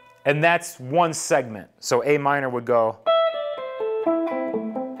 And that's one segment. So A minor would go.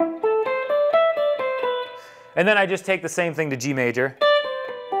 And then I just take the same thing to G major.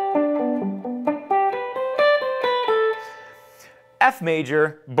 F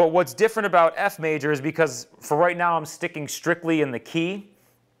major, but what's different about F major is because for right now I'm sticking strictly in the key.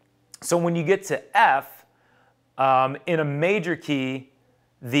 So when you get to F, in a major key,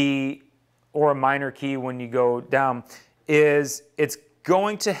 or a minor key when you go down, it's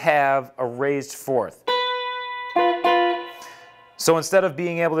going to have a raised fourth. So instead of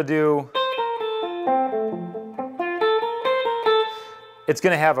being able to do, it's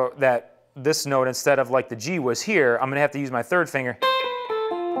going to have this note, instead of like the G was here, I'm going to have to use my third finger.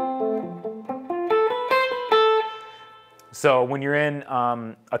 So when you're in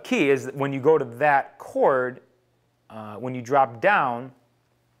a key, is when you go to that chord, when you drop down,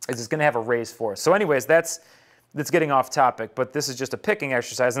 it's going to have a raised fourth. So anyways, that's getting off topic, but this is just a picking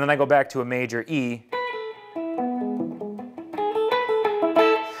exercise, and then I go back to a major E.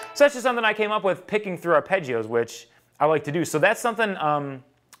 So that's just something I came up with, picking through arpeggios, which I like to do. So that's something,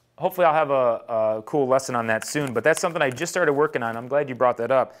 hopefully I'll have a cool lesson on that soon, but that's something I just started working on. I'm glad you brought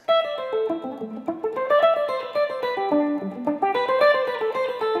that up.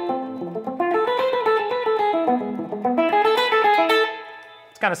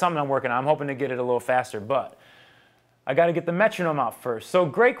 It's kind of something I'm working on. I'm hoping to get it a little faster, but I got to get the metronome out first. So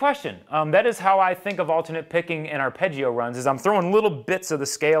great question. That is how I think of alternate picking and arpeggio runs, is I'm throwing little bits of the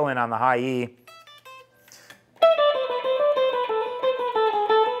scale in on the high E.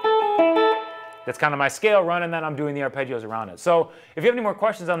 That's kind of my scale run, and then I'm doing the arpeggios around it. So if you have any more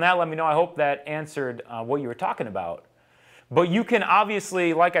questions on that, let me know. I hope that answered what you were talking about. But you can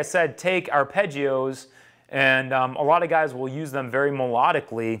obviously, like I said, take arpeggios, and a lot of guys will use them very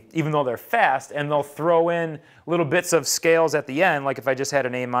melodically, even though they're fast, and they'll throw in little bits of scales at the end, like if I just had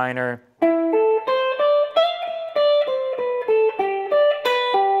an A minor.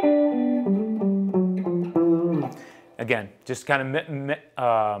 Again, just kind of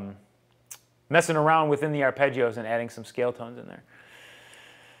messing around within the arpeggios and adding some scale tones in there.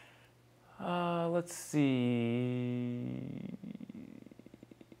 Let's see.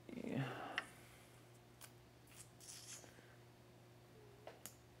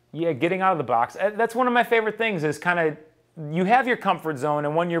 Yeah, getting out of the box. That's one of my favorite things is kind of, you have your comfort zone,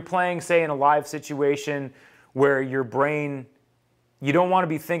 and when you're playing, say, in a live situation where your brain, you don't want to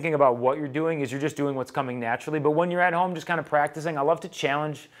be thinking about what you're doing, is you're just doing what's coming naturally. But when you're at home just kind of practicing, I love to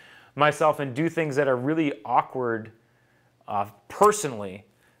challenge myself and do things that are really awkward personally.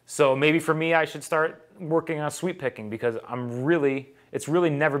 So maybe for me, I should start working on sweep picking because it's really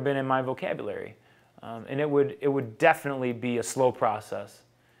never been in my vocabulary. And it would definitely be a slow process.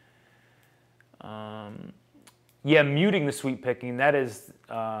 Yeah, muting the sweep picking, that is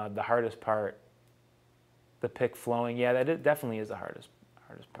the hardest part. The pick flowing, yeah, definitely is the hardest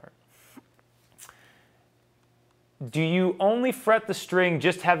part. Do you only fret the string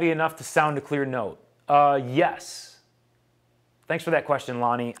just heavy enough to sound a clear note? Yes. Thanks for that question,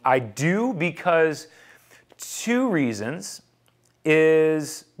 Lonnie. I do, because two reasons.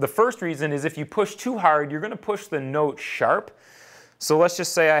 The first reason is if you push too hard, you're going to push the note sharp. So let's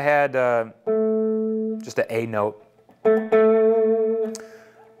just say I had just an A note.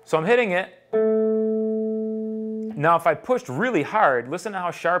 So I'm hitting it. Now if I pushed really hard, listen to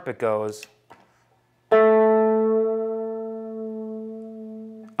how sharp it goes.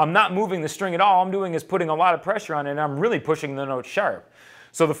 I'm not moving the string at all. All I'm doing is putting a lot of pressure on it, and I'm really pushing the note sharp.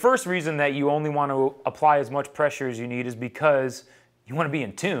 So the first reason that you only want to apply as much pressure as you need is because you want to be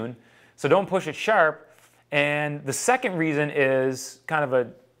in tune. So don't push it sharp. And the second reason is kind of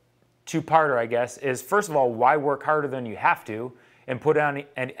a two-parter, I guess, is first of all, why work harder than you have to and put on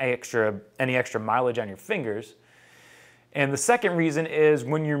any extra mileage on your fingers? And the second reason is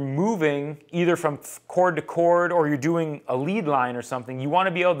when you're moving either from chord to chord or you're doing a lead line or something, you want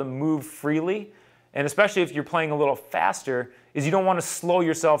to be able to move freely. And especially if you're playing a little faster, is you don't want to slow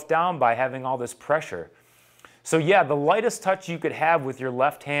yourself down by having all this pressure. So yeah, the lightest touch you could have with your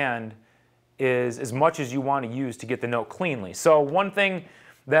left hand is as much as you want to use to get the note cleanly. So one thing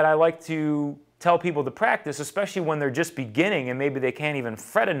that I like to tell people to practice, especially when they're just beginning and maybe they can't even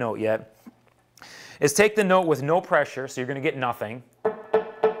fret a note yet, is take the note with no pressure, so you're going to get nothing,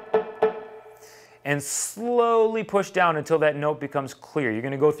 and slowly push down until that note becomes clear. You're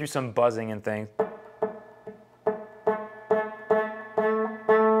going to go through some buzzing and things.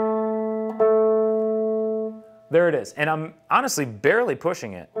 There it is. And I'm honestly barely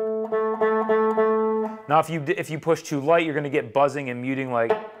pushing it. Now if you push too light, you're going to get buzzing and muting,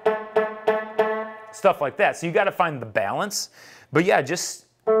 like stuff like that. So you got to find the balance. But yeah, just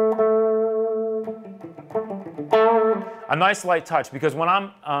a nice light touch, because when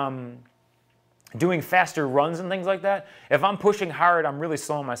I'm doing faster runs and things like that, if I'm pushing hard, I'm really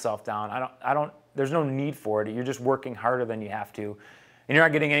slowing myself down. There's no need for it. You're just working harder than you have to. And you're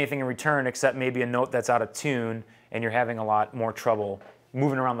not getting anything in return except maybe a note that's out of tune, and you're having a lot more trouble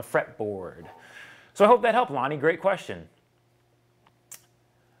moving around the fretboard. So I hope that helped, Lonnie. Great question.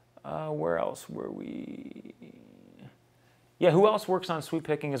 Where else were we? Yeah, who else works on sweep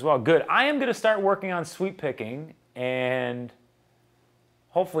picking as well? Good. I am going to start working on sweep picking, and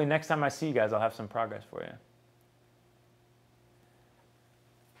hopefully next time I see you guys, I'll have some progress for you.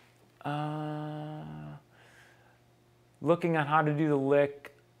 Looking at how to do the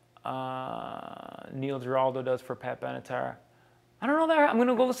lick Neil Giraldo does for Pat Benatar. I don't know that. I'm going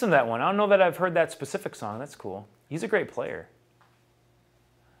to go listen to that one. I don't know that I've heard that specific song. That's cool. He's a great player.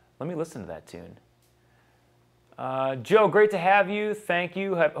 Let me listen to that tune. Joe, great to have you. Thank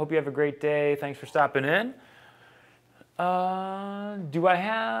you. Hope you have a great day. Thanks for stopping in. Do I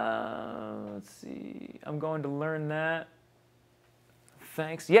have, let's see, I'm going to learn that.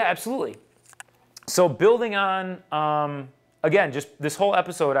 Thanks. Yeah, absolutely. So building on, again, just this whole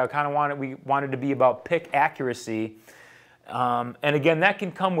episode, we wanted to be about pick accuracy. And again, that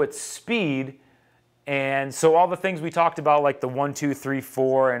can come with speed. And so all the things we talked about, like the 1, 2, 3,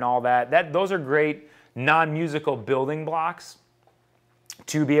 4 and all that, those are great non-musical building blocks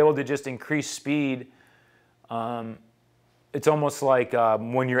to be able to just increase speed. It's almost like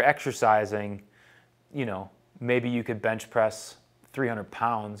when you're exercising, you know, maybe you could bench press 300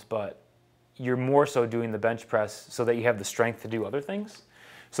 pounds, but you're more so doing the bench press so that you have the strength to do other things.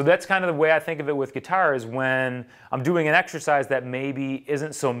 So that's kind of the way I think of it with guitar, is when I'm doing an exercise that maybe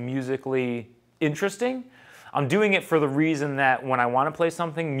isn't so musically interesting, I'm doing it for the reason that when I want to play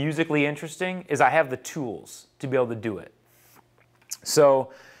something musically interesting, is I have the tools to be able to do it. So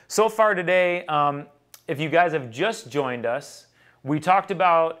far today, if you guys have just joined us, we talked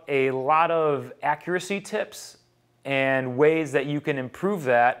about a lot of accuracy tips and ways that you can improve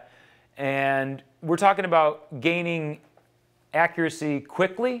that. And we're talking about gaining accuracy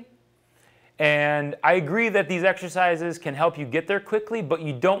quickly. And I agree that these exercises can help you get there quickly, but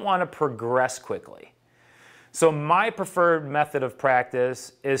you don't want to progress quickly. So my preferred method of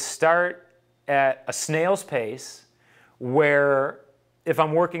practice is start at a snail's pace, where if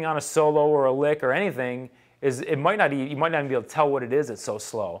I'm working on a solo or a lick or anything, you might not even be able to tell what it is, it's so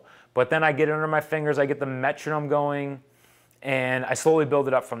slow. But then I get it under my fingers, I get the metronome going, and I slowly build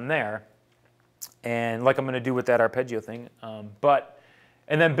it up from there. And like I'm going to do with that arpeggio thing,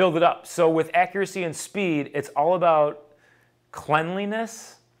 and then build it up. So with accuracy and speed, it's all about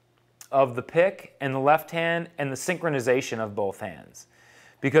cleanliness of the pick and the left hand and the synchronization of both hands.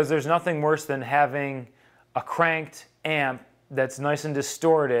 Because there's nothing worse than having a cranked amp that's nice and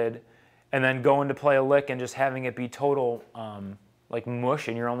distorted and then going to play a lick and just having it be total like mush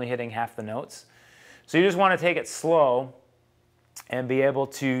and you're only hitting half the notes. So you just want to take it slow and be able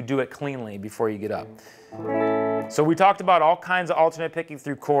to do it cleanly before you get up. So we talked about all kinds of alternate picking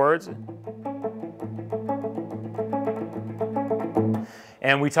through chords.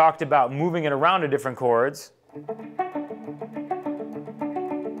 And we talked about moving it around to different chords.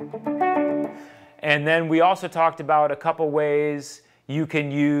 And then we also talked about a couple ways you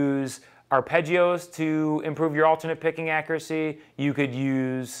can use arpeggios to improve your alternate picking accuracy. You could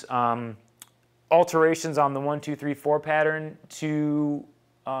use alterations on the 1, 2, 3, 4 pattern to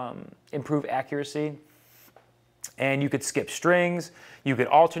improve accuracy. And you could skip strings, you could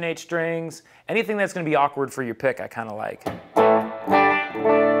alternate strings, anything that's going to be awkward for your pick I kind of like.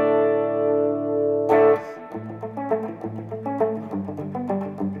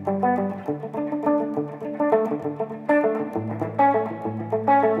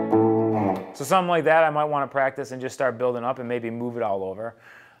 So something like that I might want to practice and just start building up and maybe move it all over.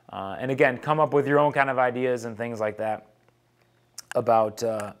 And again, come up with your own kind of ideas and things like that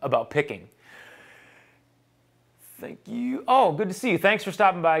about picking. Thank you. Oh, good to see you. Thanks for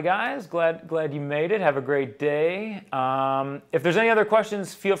stopping by, guys. Glad you made it. Have a great day. If there's any other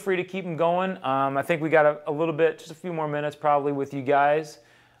questions, feel free to keep them going. I think we got a little bit, just a few more minutes probably with you guys.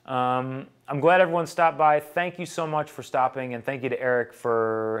 I'm glad everyone stopped by. Thank you so much for stopping, and thank you to Eric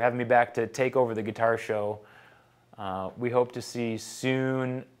for having me back to take over the guitar show. We hope to see you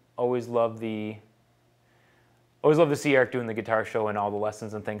soon. Always love to see Eric doing the guitar show and all the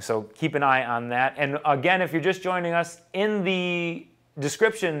lessons and things, so keep an eye on that. And again, if you're just joining us, in the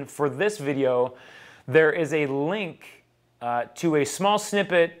description for this video, there is a link to a small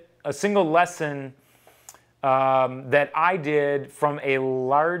snippet, a single lesson that I did from a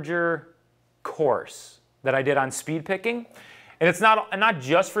larger course that I did on speed picking. And it's not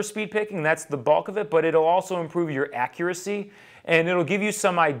just for speed picking, that's the bulk of it, but it'll also improve your accuracy, and it'll give you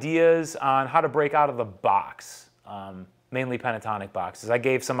some ideas on how to break out of the box. Mainly pentatonic boxes. I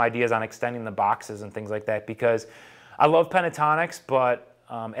gave some ideas on extending the boxes and things like that because I love pentatonics, but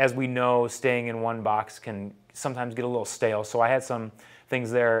as we know, staying in one box can sometimes get a little stale. So I had some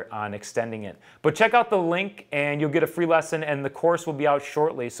things there on extending it. But check out the link and you'll get a free lesson, and the course will be out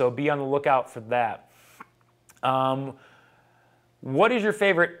shortly, so be on the lookout for that. What is your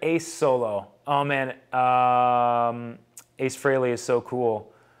favorite Ace solo? Oh man, Ace Frehley is so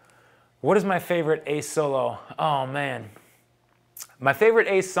cool. What is my favorite Ace solo? Oh man. My favorite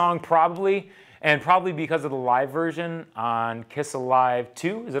Ace song probably because of the live version on Kiss Alive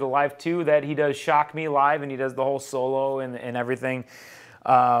 2. Is it Alive 2 that he does Shock Me live and he does the whole solo and everything?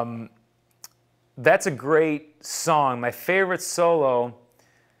 That's a great song. My favorite solo,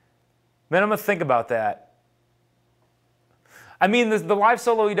 man, I'm gonna think about that. I mean, the live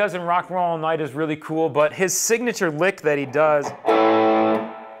solo he does in Rock and Roll All Night is really cool, but his signature lick that he does,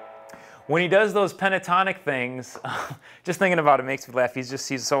 when he does those pentatonic things, just thinking about it makes me laugh.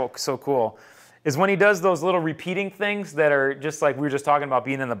 He's so cool. Is when he does those little repeating things that are just like we were just talking about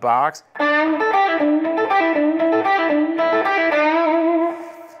being in the box.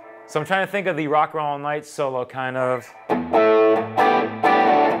 So I'm trying to think of the Rock and Roll All Night solo kind of.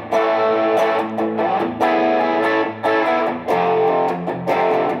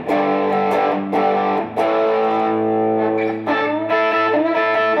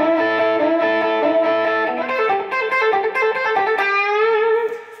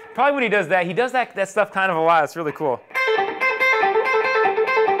 Probably when he does that stuff kind of a lot. It's really cool.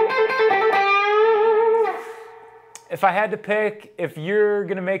 If I had to pick, if you're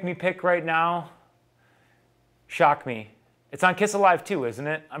going to make me pick right now, Shock Me. It's on Kiss Alive 2, isn't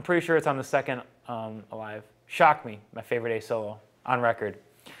it? I'm pretty sure it's on the second Alive. Shock Me, my favorite Ace solo on record.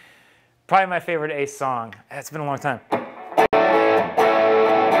 Probably my favorite Ace song. It's been a long time.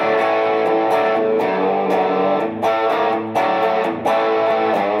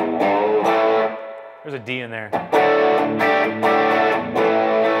 There's a D in there.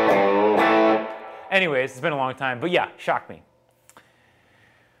 Anyways, it's been a long time, but yeah, Shock Me.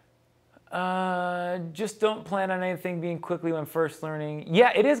 Just don't plan on anything being quickly when first learning.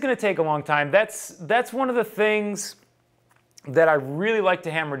 Yeah, it is going to take a long time. That's one of the things that I really like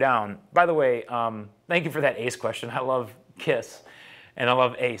to hammer down. By the way, thank you for that Ace question. I love Kiss and I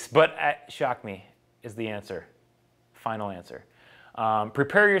love Ace, but shock me is the answer, final answer.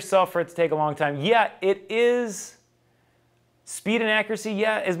 Prepare yourself for it to take a long time. Yeah, it is speed and accuracy.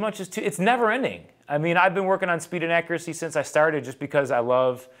 Yeah, as much as it's never ending. I mean, I've been working on speed and accuracy since I started just because I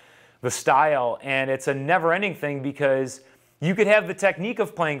love the style, and it's a never-ending thing because you could have the technique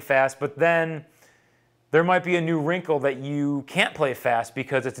of playing fast, but then there might be a new wrinkle that you can't play fast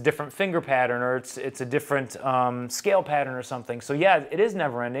because it's a different finger pattern or it's a different scale pattern or something. So yeah, it is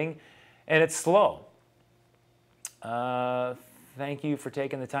never-ending, and it's slow. Thank you for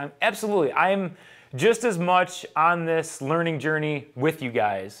taking the time. Absolutely, I'm just as much on this learning journey with you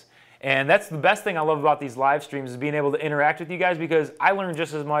guys. And that's the best thing I love about these live streams is being able to interact with you guys because I learn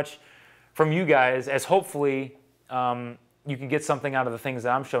just as much from you guys as hopefully you can get something out of the things that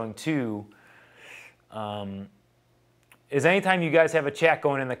I'm showing too. Is anytime you guys have a chat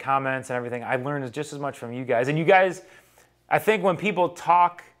going in the comments and everything, I learn just as much from you guys. And you guys, I think when people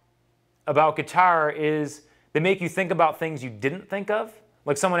talk about guitar is they make you think about things you didn't think of.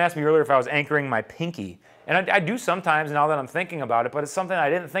 Like someone asked me earlier if I was anchoring my pinky. And I do sometimes now that I'm thinking about it, but it's something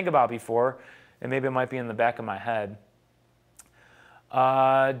I didn't think about before, and maybe it might be in the back of my head.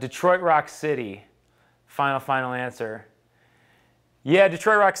 Detroit Rock City, final answer. Yeah,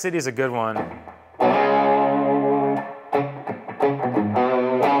 Detroit Rock City is a good one.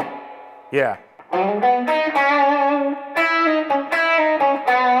 Yeah.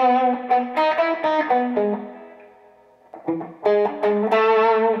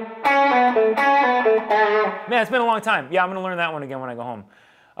 Man, it's been a long time. Yeah, I'm going to learn that one again when I go home.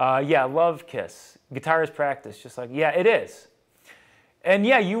 Yeah, love Kiss. Guitar is practice, just like, yeah, it is. And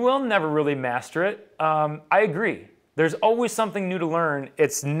yeah, you will never really master it. I agree. There's always something new to learn.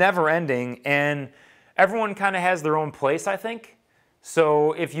 It's never ending, and everyone kind of has their own place, I think.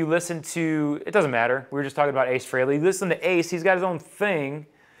 So if you listen to, it doesn't matter. We were just talking about Ace Frehley. You listen to Ace, he's got his own thing,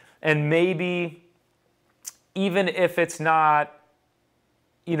 and maybe even if it's not,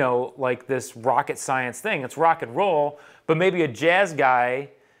 you know, like this rocket science thing, it's rock and roll, but maybe a jazz guy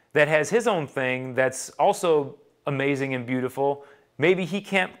that has his own thing that's also amazing and beautiful, maybe he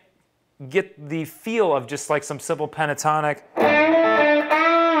can't get the feel of just like some simple pentatonic.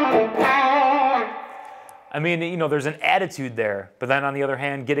 I mean, you know, there's an attitude there, but then on the other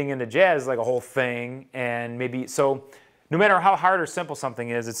hand, getting into jazz is like a whole thing, and maybe, so no matter how hard or simple something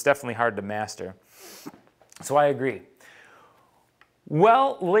is, it's definitely hard to master. So I agree.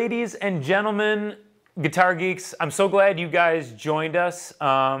 Well, ladies and gentlemen, guitar geeks, I'm so glad you guys joined us.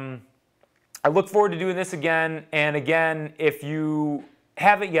 I look forward to doing this again, and again, if you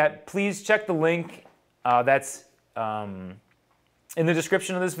haven't yet, please check the link that's in the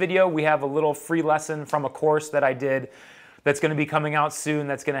description of this video. We have a little free lesson from a course that I did that's going to be coming out soon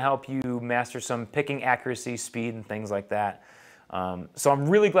that's going to help you master some picking accuracy, speed, and things like that. So I'm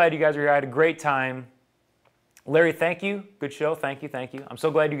really glad you guys are here. I had a great time. Larry, thank you. Good show. Thank you. Thank you. I'm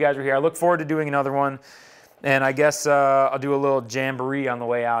so glad you guys are here. I look forward to doing another one. And I guess I'll do a little jamboree on the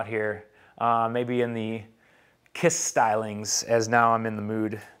way out here. Maybe in the Kiss stylings, as now I'm in the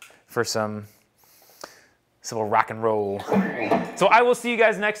mood for some rock and roll. So I will see you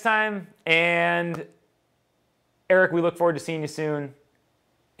guys next time. And Eric, we look forward to seeing you soon.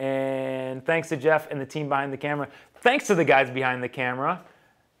 And thanks to Jeff and the team behind the camera. Thanks to the guys behind the camera,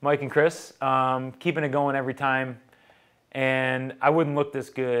 Mike and Chris, keeping it going every time. And I wouldn't look this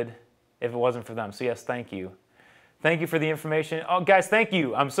good if it wasn't for them. So yes, thank you. Thank you for the information. Oh, guys, thank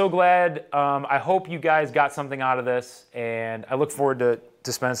you. I'm so glad. I hope you guys got something out of this, and I look forward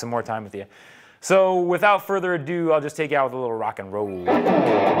to spend some more time with you. So without further ado, I'll just take you out with a little rock and roll.